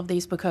through all of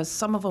these, because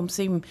some of them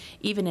seem,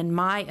 even in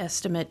my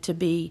estimate, to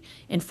be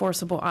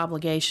enforceable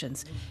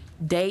obligations.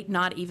 Date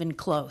not even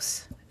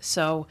close.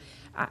 So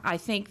I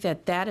think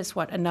that is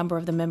what a number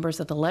of the members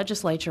of the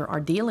legislature are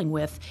dealing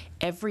with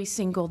every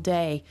single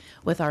day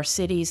with our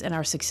cities and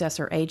our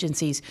successor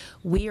agencies.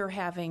 We are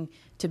having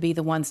to be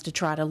the ones to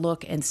try to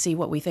look and see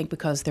what we think,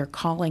 because they're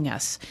calling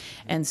us.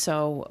 And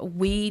so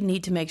we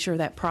need to make sure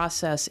that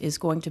process is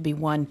going to be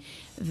one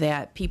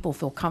that people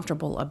feel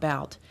comfortable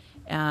about.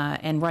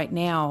 And right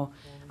now,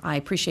 I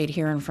appreciate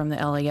hearing from the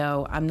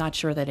LEO. I'm not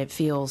sure that it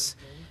feels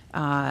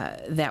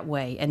that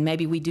way, and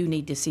maybe we do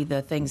need to see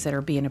the things that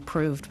are being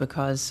approved,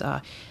 because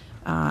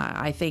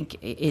I think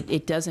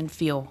it doesn't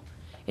feel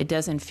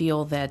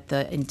that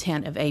the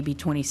intent of AB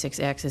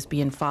 26X is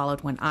being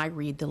followed when I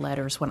read the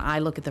letters, when I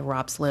look at the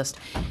ROPS list,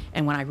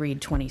 and when I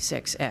read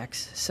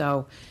 26X.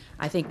 So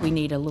I think we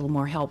need a little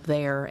more help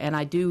there, and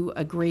I do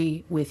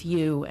agree with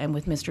you and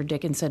with Mr.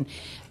 Dickinson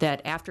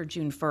that after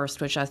June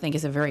 1st, which I think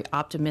is a very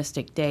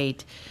optimistic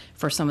date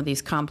for some of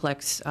these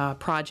complex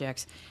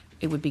projects,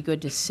 it would be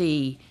good to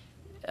see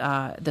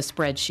the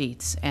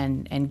spreadsheets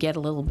and get a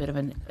little bit of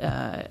an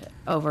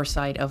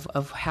oversight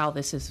of how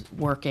this is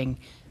working,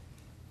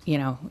 in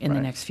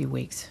the next few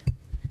weeks.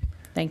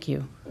 Thank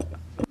you.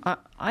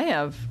 I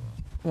have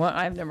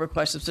a number of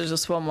questions. There's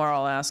just one more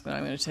I'll ask, and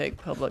I'm going to take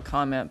public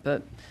comment.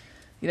 But,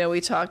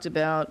 we talked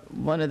about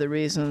one of the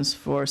reasons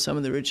for some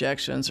of the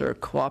rejections are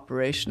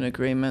cooperation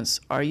agreements.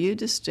 Are you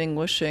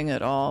distinguishing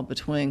at all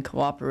between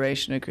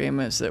cooperation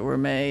agreements that were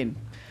made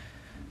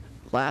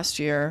last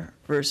year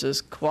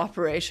versus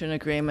cooperation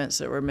agreements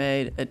that were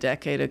made a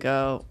decade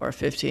ago or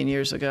 15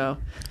 years ago?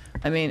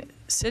 I mean,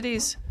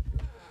 cities,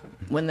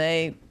 when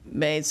they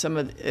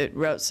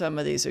wrote some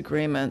of these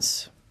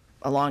agreements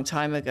a long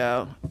time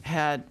ago,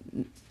 had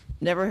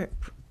never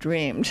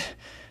dreamed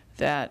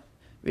that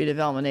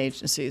redevelopment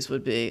agencies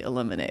would be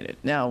eliminated.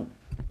 Now,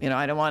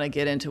 I don't want to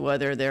get into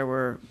whether there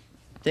were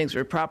things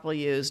were properly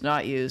used,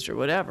 not used, or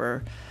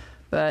whatever,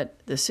 but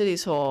the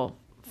city's whole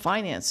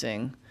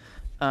financing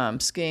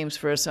schemes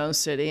for its own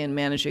city and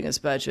managing its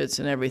budgets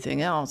and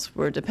everything else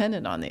were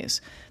dependent on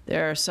these.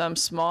 There are some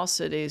small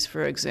cities,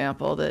 for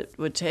example, that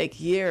would take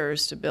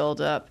years to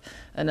build up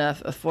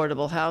enough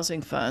affordable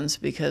housing funds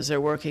because they're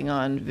working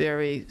on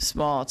very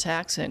small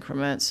tax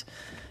increments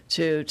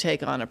to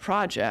take on a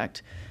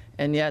project,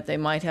 and yet they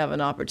might have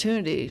an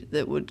opportunity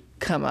that would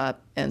come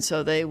up, and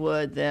so they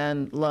would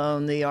then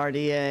loan the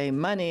RDA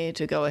money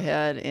to go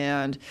ahead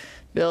and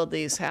build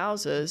these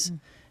houses.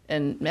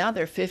 And now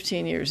they're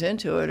 15 years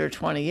into it or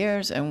 20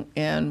 years, and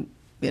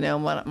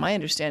what my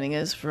understanding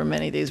is for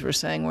many of these we're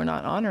saying we're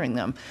not honoring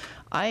them.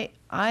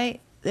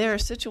 There are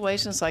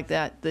situations like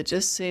that that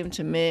just seem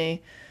to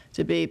me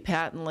to be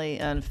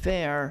patently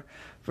unfair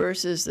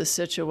versus the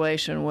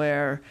situation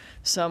where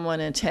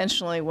someone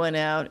intentionally went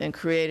out and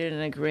created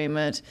an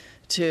agreement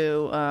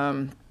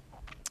to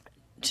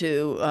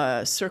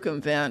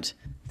circumvent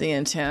the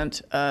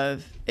intent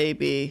of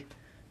AB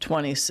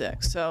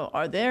 26. So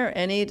are there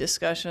any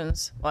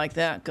discussions like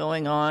that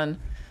going on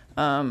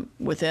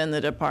within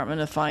the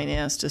Department of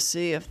Finance to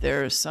see if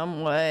there is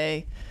some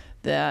way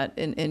that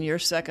in your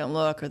second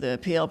look or the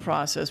appeal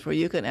process where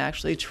you can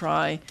actually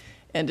try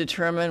and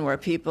determine where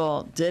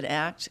people did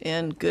act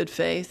in good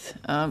faith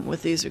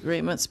with these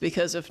agreements?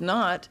 Because if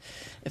not,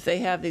 if they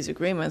have these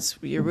agreements,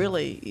 you're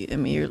really, I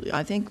mean,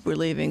 I think we're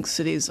leaving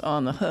cities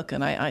on the hook,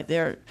 and I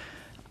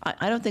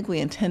don't think we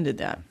intended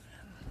that.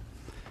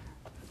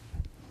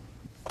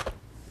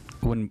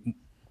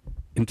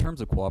 In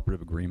terms of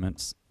cooperative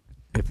agreements,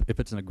 if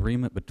it's an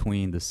agreement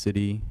between the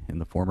city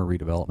and the former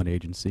redevelopment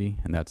agency,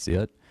 and that's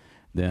it,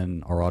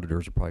 then our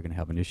auditors are probably going to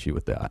have an issue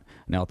with that.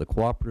 Now, if the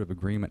cooperative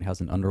agreement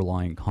has an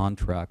underlying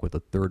contract with a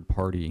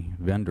third-party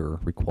vendor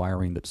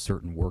requiring that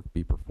certain work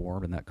be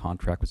performed, and that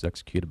contract was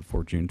executed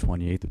before June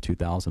 28th of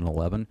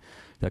 2011,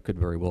 that could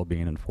very well be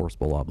an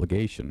enforceable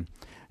obligation.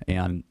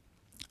 And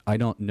I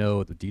don't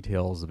know the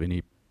details of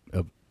any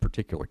of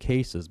particular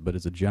cases, but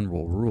as a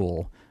general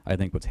rule, I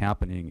think what's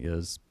happening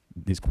is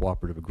these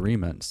cooperative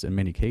agreements, in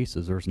many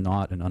cases, there's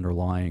not an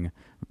underlying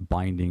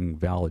binding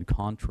valid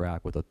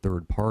contract with a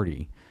third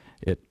party.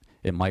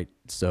 It might,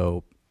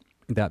 so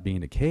that being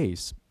the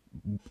case,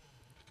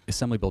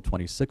 Assembly Bill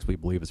 26, we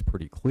believe, is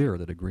pretty clear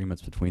that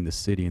agreements between the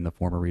city and the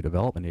former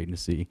redevelopment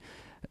agency,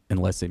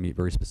 unless they meet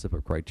very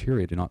specific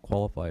criteria, do not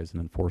qualify as an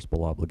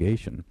enforceable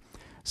obligation.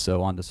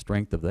 So on the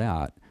strength of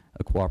that,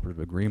 a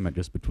cooperative agreement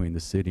just between the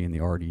city and the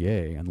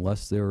RDA,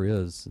 unless there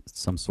is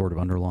some sort of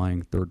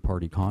underlying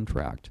third-party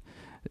contract,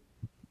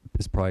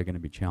 is probably going to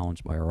be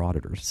challenged by our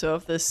auditors. So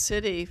if the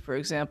city, for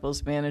example,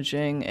 is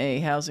managing a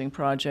housing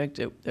project,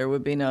 there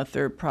would be no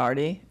third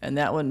party, and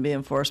that wouldn't be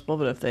enforceable,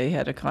 but if they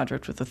had a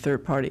contract with a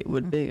third party, it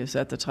would be. Is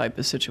that the type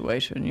of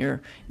situation?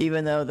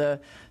 Even though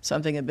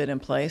something had been in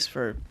place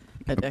for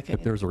a decade?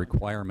 If there's a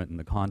requirement in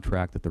the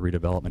contract that the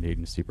redevelopment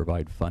agency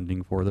provide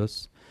funding for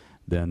this,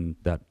 then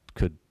that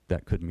could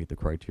meet the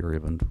criteria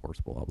of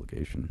enforceable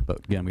obligation.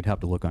 But again, we'd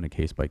have to look on a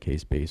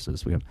case-by-case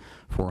basis. We have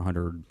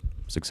 400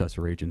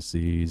 successor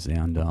agencies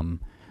and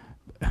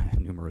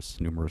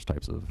numerous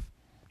types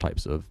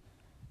of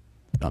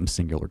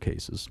singular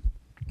cases.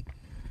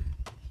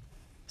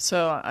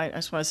 So I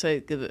just want to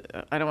say,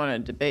 I don't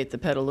want to debate the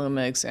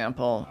Petaluma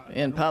example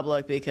in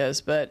public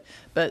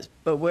but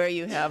where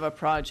you have a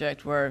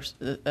project where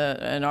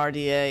an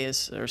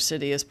RDA or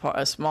city is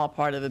a small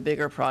part of a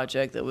bigger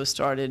project that was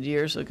started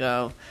years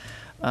ago,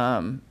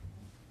 are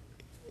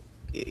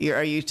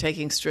you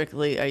looking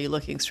strictly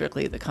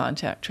at the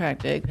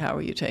contract date? How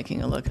are you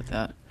taking a look at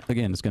that?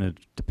 Again, it's going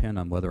to depend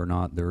on whether or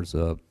not there's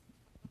an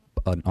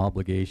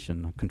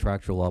obligation, a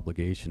contractual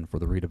obligation for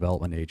the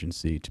redevelopment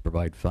agency to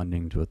provide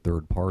funding to a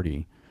third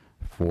party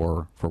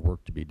for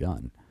work to be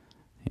done.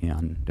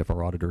 And if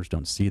our auditors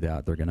don't see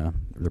that, they're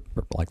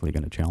likely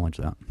going to challenge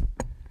that.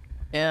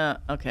 Yeah.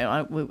 Okay.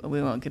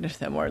 We won't get into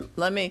that more.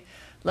 Let me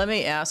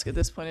ask at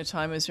this point in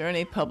time: is there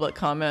any public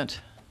comment?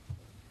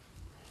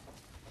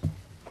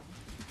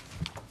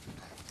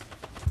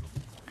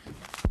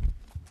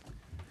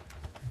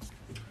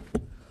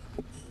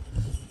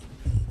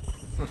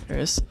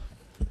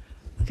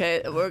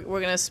 Okay, we're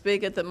going to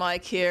speak at the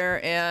mic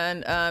here,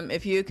 and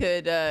if you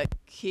could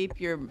keep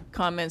your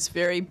comments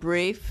very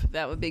brief,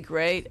 that would be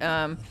great.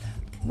 I'm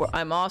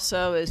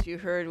also, as you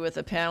heard with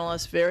the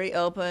panelists, very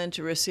open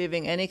to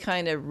receiving any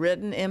kind of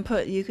written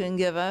input you can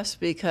give us,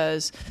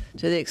 because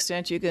to the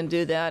extent you can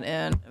do that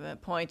and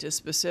point to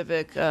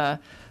specific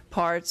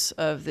parts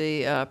of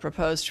the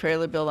proposed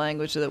trailer bill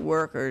language that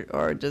work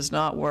or does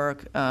not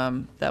work,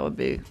 that would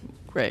be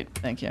great.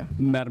 Thank you.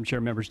 Madam Chair,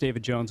 members,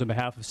 David Jones on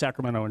behalf of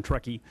Sacramento and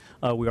Truckee.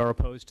 We are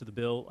opposed to the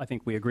bill. I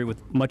think we agree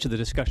with much of the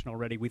discussion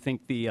already. We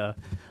think the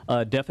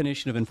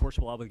definition of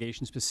enforceable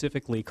obligation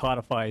specifically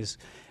codifies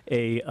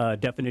a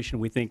definition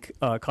we think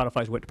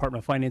codifies what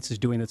Department of Finance is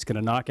doing that's going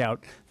to knock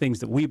out things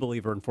that we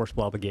believe are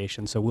enforceable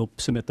obligations. So we'll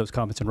submit those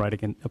comments in writing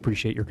and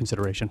appreciate your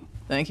consideration.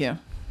 Thank you.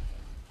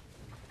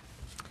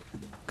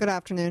 Good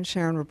afternoon.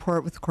 Sharon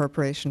Report with the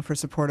Corporation for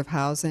Supportive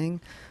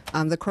Housing.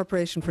 The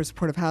Corporation for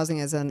Supportive Housing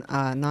is a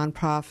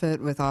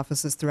nonprofit with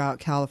offices throughout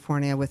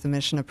California with the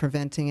mission of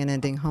preventing and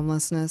ending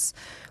homelessness.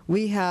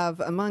 We have,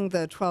 among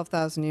the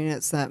 12,000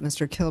 units that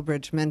Mr.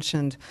 Kilbridge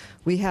mentioned,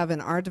 we have in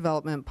our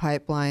development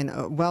pipeline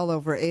well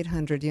over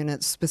 800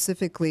 units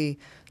specifically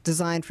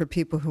designed for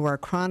people who are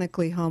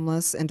chronically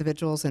homeless,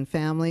 individuals and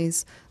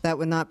families that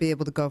would not be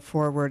able to go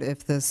forward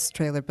if this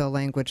trailer bill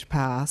language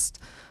passed.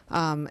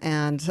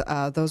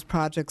 Those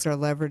projects are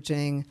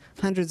leveraging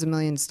hundreds of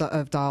millions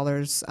of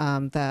dollars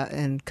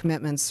and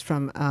commitments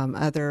from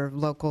other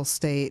local,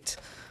 state,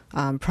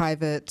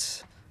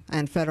 private,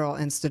 and federal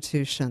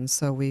institutions.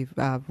 So we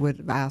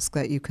would ask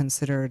that you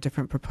consider a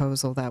different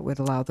proposal that would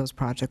allow those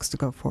projects to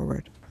go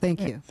forward. Thank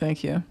you.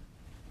 Thank you.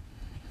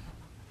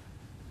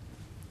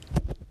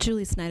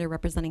 Julie Snyder,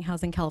 representing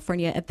Housing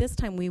California. At this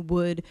time, we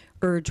would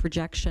urge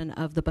rejection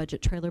of the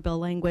budget trailer bill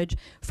language.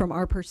 From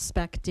our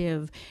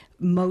perspective,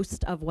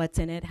 most of what's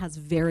in it has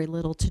very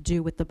little to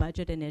do with the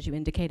budget, and as you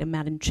indicated,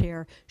 Madam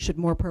Chair, should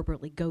more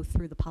appropriately go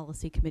through the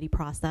policy committee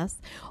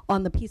process.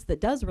 On the piece that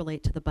does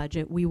relate to the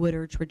budget, we would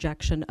urge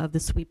rejection of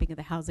the sweeping of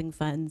the housing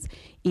funds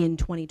in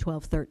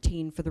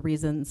 2012-13 for the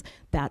reasons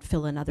that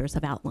Phil and others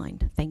have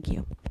outlined. Thank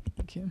you.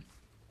 Thank you.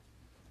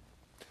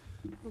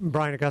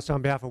 Brian Augusta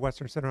on behalf of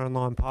Western Center on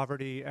Law and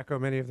Poverty. Echo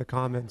many of the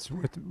comments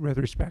with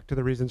respect to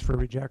the reasons for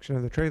rejection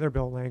of the trailer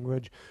bill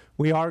language.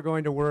 We are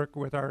going to work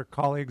with our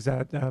colleagues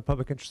at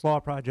Public Interest Law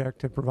Project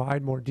to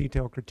provide more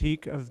detailed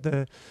critique of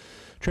the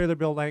trailer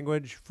bill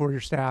language for your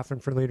staff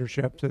and for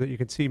leadership so that you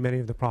can see many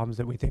of the problems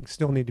that we think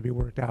still need to be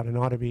worked out and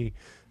ought to be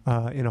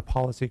in a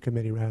policy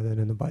committee rather than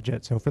in the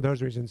budget. So for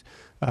those reasons,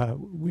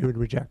 we would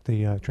reject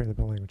the trailer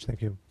bill language.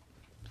 Thank you.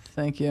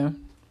 Thank you.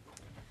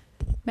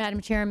 Madam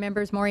Chair and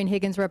members, Maureen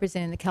Higgins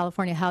representing the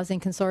California Housing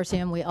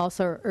Consortium. We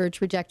also urge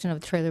rejection of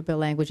the trailer bill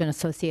language and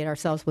associate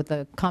ourselves with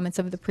the comments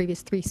of the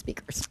previous 3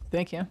 speakers.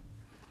 Thank you.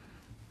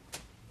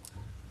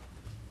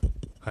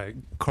 Hi,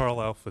 Carl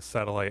Alpha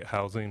Satellite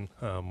Housing.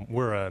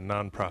 We're a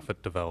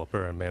nonprofit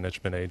developer and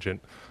management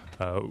agent.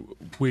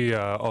 We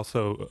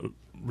also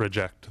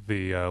reject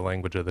the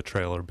language of the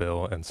trailer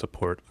bill and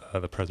support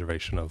the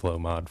preservation of low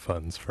mod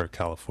funds for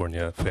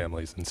California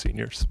families and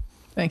seniors.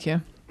 Thank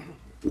you.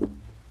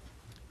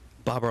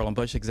 Bob Erlen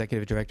Bush,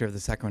 Executive Director of the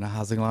Sacramento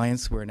Housing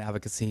Alliance. We're an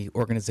advocacy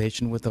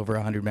organization with over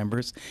 100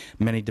 members,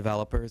 many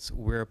developers.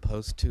 We're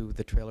opposed to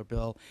the trailer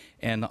bill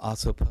and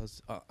also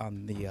opposed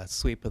on the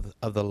sweep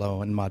of the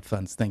low and mod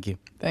funds. Thank you.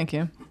 Thank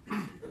you.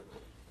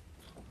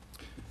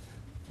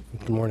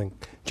 Good morning.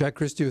 Jack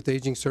Christie with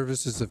Aging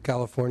Services of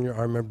California.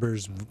 Our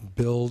members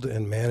build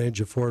and manage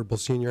affordable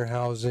senior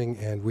housing,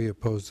 and we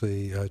oppose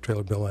the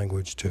trailer bill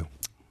language too.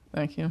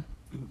 Thank you.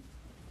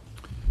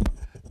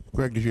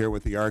 Greg DeGier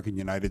with the ARC and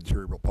United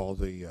Cerebral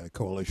Palsy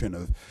Coalition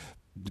of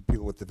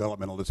people with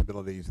developmental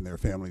disabilities and their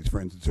families,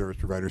 friends, and service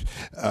providers.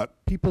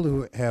 People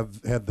who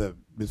have had the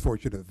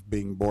misfortune of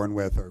being born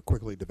with or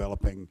quickly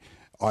developing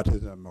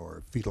autism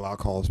or fetal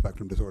alcohol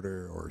spectrum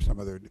disorder or some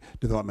other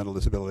developmental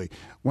disability,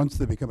 once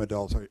they become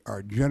adults,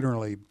 are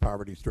generally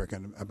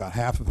poverty-stricken. About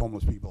half of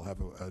homeless people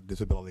have a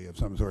disability of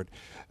some sort.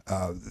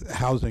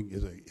 Housing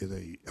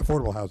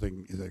affordable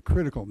housing is a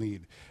critical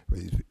need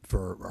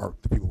for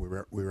the people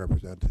we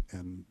represent,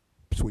 and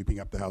sweeping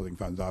up the housing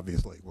funds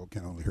obviously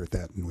can only hurt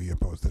that, and we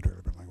oppose the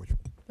trailer bill language.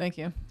 Thank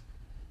you.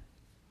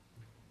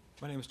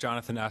 My name is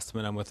Jonathan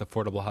Asteman. I'm with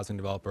affordable housing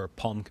developer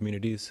Palm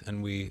Communities,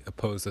 and we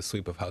oppose the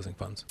sweep of housing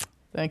funds.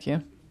 Thank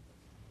you.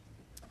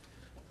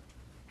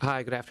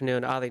 Hi, good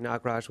afternoon. Ali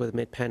Nagraj with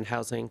Mid-Penn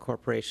Housing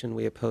Corporation.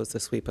 We oppose the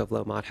sweep of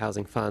low-mod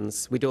housing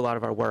funds. We do a lot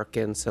of our work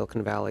in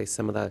Silicon Valley,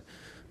 some of the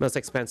most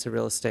expensive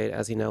real estate,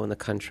 as you know, in the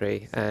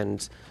country,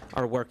 and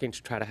are working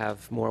to try to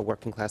have more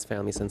working-class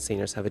families and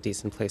seniors have a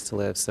decent place to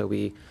live. So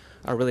we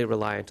are really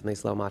reliant on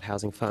these low-mod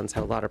housing funds,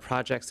 have a lot of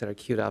projects that are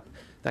queued up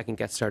that can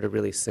get started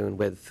really soon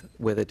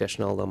with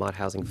additional low-mod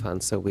housing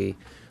funds. So we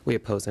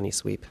oppose any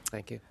sweep.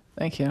 Thank you.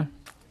 Thank you.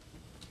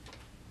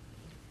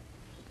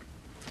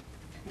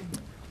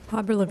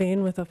 Barbara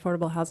Levine with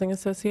Affordable Housing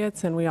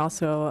Associates, and we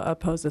also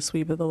oppose the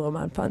sweep of the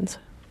low-mod funds.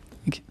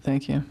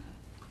 Thank you.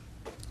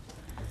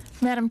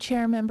 Madam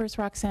Chair, members,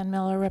 Roxanne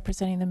Miller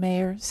representing the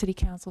Mayor, City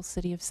Council,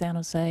 City of San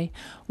Jose.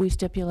 We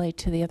stipulate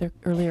to the other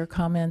earlier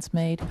comments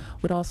made.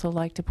 Would also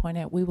like to point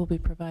out we will be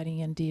providing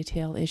in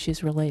detail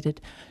issues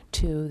related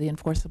to the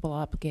enforceable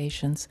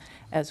obligations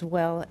as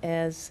well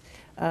as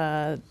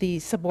the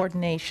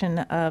subordination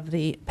of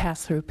the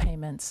pass-through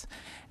payments,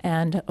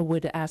 and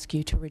would ask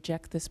you to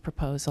reject this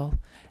proposal,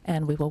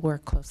 and we will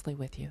work closely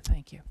with you.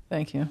 Thank you.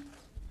 Thank you.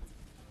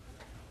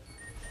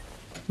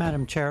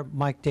 Madam Chair,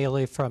 Mike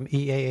Daly from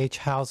EAH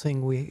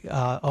Housing. We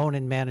own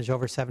and manage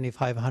over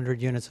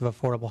 7,500 units of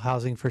affordable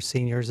housing for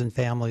seniors and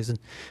families and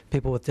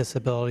people with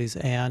disabilities,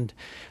 and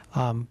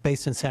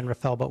based in San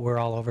Rafael, but we're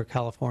all over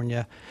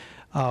California.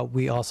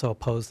 We also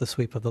oppose the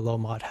sweep of the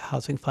low-mod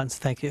housing funds.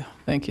 Thank you.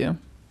 Thank you.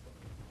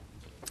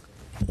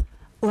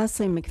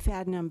 Leslie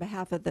McFadden on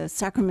behalf of the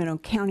Sacramento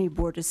County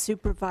Board of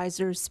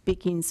Supervisors,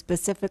 speaking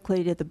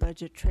specifically to the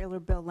budget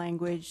trailer bill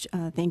language.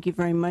 Thank you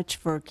very much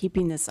for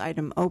keeping this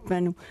item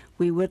open.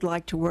 We would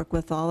like to work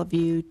with all of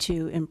you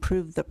to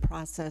improve the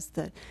process,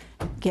 that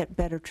get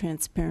better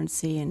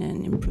transparency and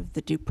improve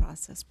the due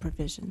process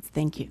provisions.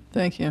 Thank you.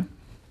 Thank you.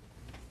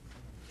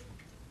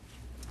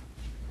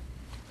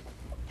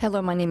 Hello,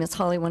 my name is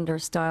Holly Wonder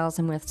Stiles.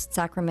 I'm with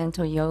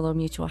Sacramento YOLO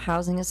Mutual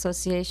Housing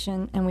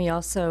Association, and we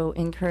also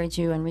encourage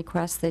you and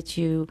request that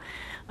you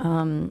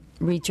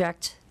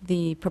reject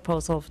the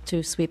proposal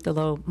to sweep the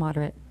low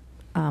moderate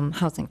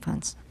housing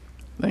funds.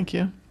 Thank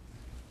you.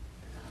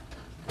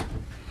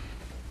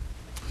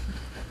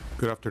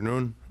 Good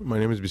afternoon. My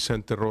name is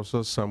Vicente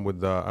Rosas. I'm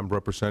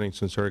representing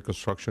Sinceri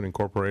Construction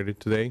Incorporated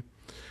today.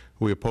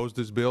 We oppose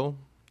this bill.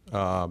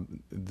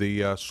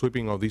 The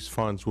sweeping of these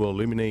funds will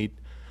eliminate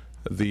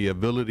the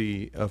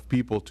ability of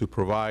people to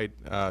provide,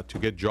 to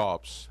get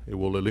jobs. It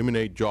will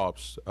eliminate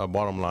jobs,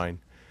 bottom line.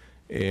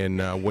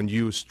 And when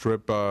you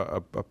strip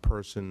a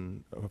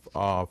person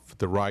of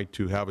the right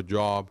to have a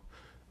job,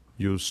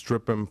 you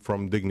strip them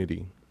from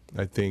dignity.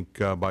 I think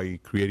by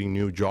creating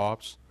new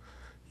jobs,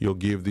 you'll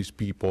give these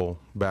people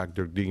back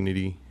their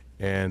dignity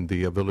and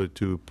the ability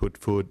to put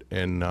food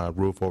and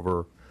roof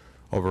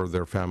over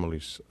their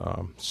families.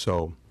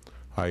 So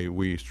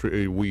we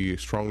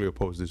strongly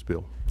oppose this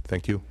bill.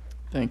 Thank you.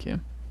 Thank you.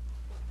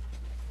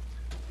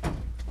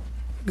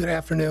 Good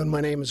afternoon.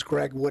 My name is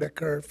Greg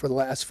Whitaker. For the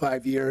last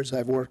 5 years,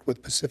 I've worked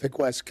with Pacific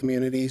West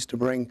Communities to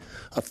bring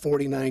a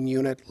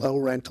 49-unit low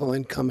rental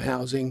income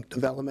housing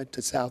development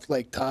to South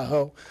Lake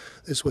Tahoe.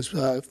 This was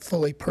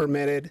fully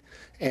permitted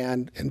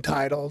and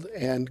entitled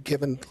and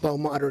given low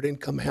moderate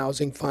income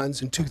housing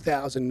funds in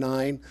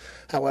 2009.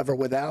 However,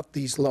 without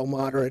these low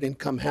moderate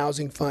income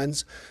housing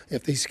funds,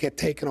 if these get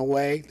taken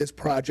away, this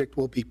project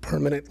will be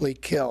permanently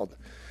killed.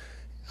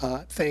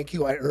 Thank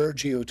you. I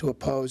urge you to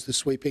oppose the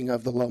sweeping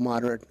of the low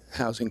moderate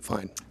housing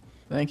fund.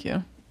 Thank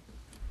you.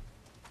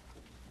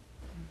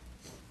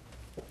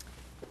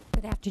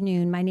 Good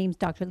afternoon. My name is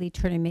Dr. Lee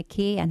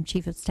Turner-McKee. I'm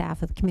Chief of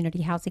Staff of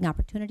Community Housing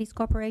Opportunities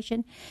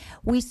Corporation.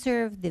 We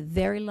serve the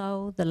very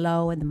low, the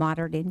low, and the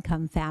moderate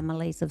income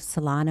families of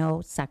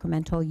Solano,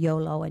 Sacramento,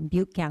 Yolo, and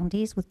Butte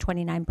counties with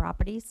 29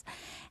 properties.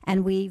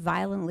 And we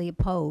violently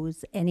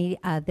oppose any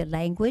the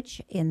language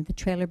in the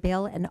trailer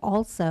bill and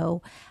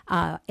also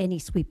any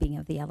sweeping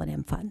of the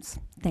L&M funds.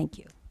 Thank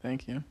you.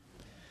 Thank you.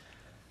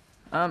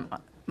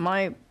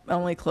 My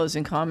only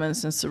closing comment,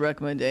 since the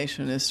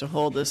recommendation is to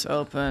hold this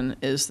open,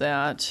 is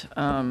that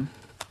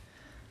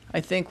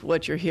I think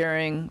what you're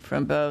hearing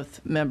from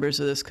both members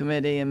of this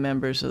committee and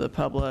members of the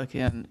public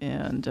and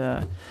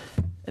the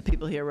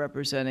people here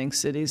representing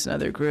cities and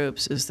other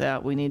groups is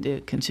that we need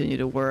to continue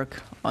to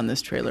work on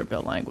this trailer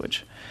bill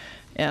language.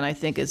 And I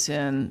think it's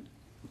in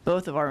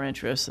both of our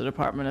interests, the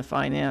Department of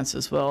Finance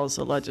as well as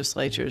the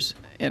legislature's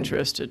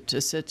interest, to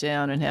sit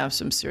down and have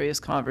some serious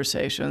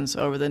conversations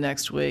over the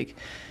next week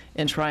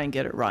and try and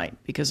get it right.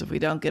 Because if we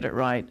don't get it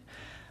right,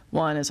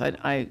 one is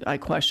I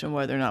question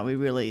whether or not we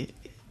really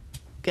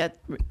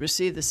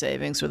receive the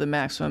savings or the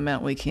maximum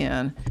amount we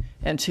can,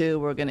 and two,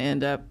 we're going to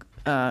end up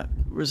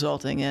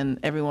resulting in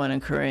everyone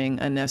incurring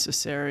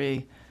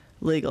unnecessary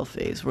legal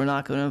fees. We're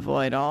not going to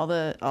avoid all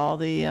the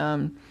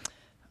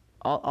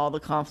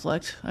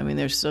conflict. I mean,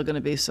 there's still going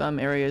to be some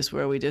areas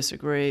where we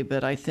disagree,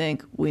 but I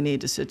think we need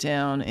to sit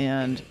down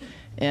and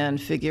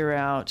figure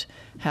out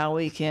how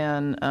we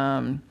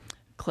can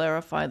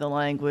clarify the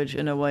language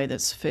in a way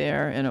that's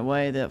fair, in a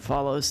way that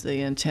follows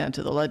the intent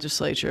of the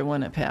legislature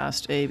when it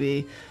passed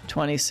AB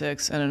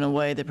 26, and in a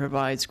way that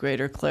provides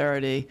greater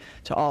clarity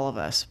to all of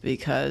us,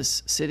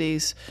 because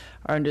cities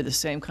are under the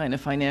same kind of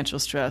financial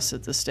stress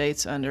that the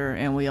state's under,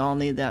 and we all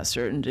need that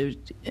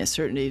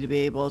certainty to be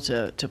able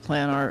to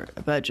plan our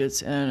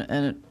budgets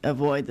and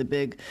avoid the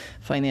big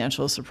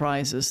financial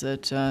surprises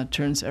that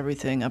turns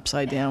everything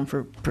upside down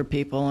for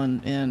people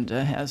and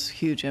has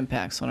huge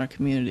impacts on our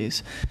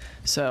communities.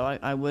 So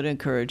I would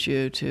encourage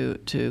you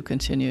to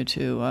continue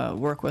to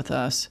work with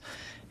us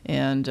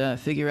and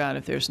figure out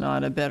if there's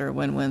not a better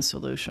win-win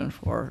solution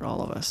for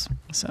all of us.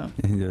 So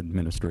the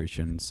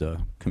administration's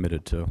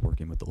committed to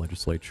working with the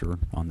legislature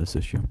on this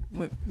issue.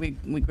 We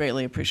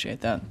greatly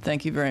appreciate that.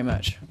 Thank you very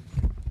much.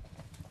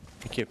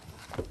 Thank you.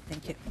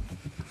 Thank you.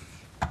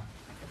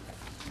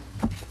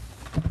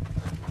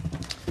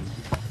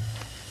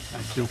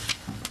 Thank you.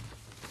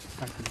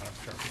 Thank you, Madam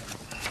Chair.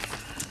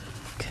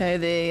 Okay,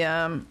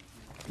 the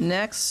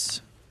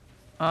next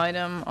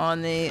item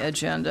on the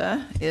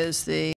agenda is the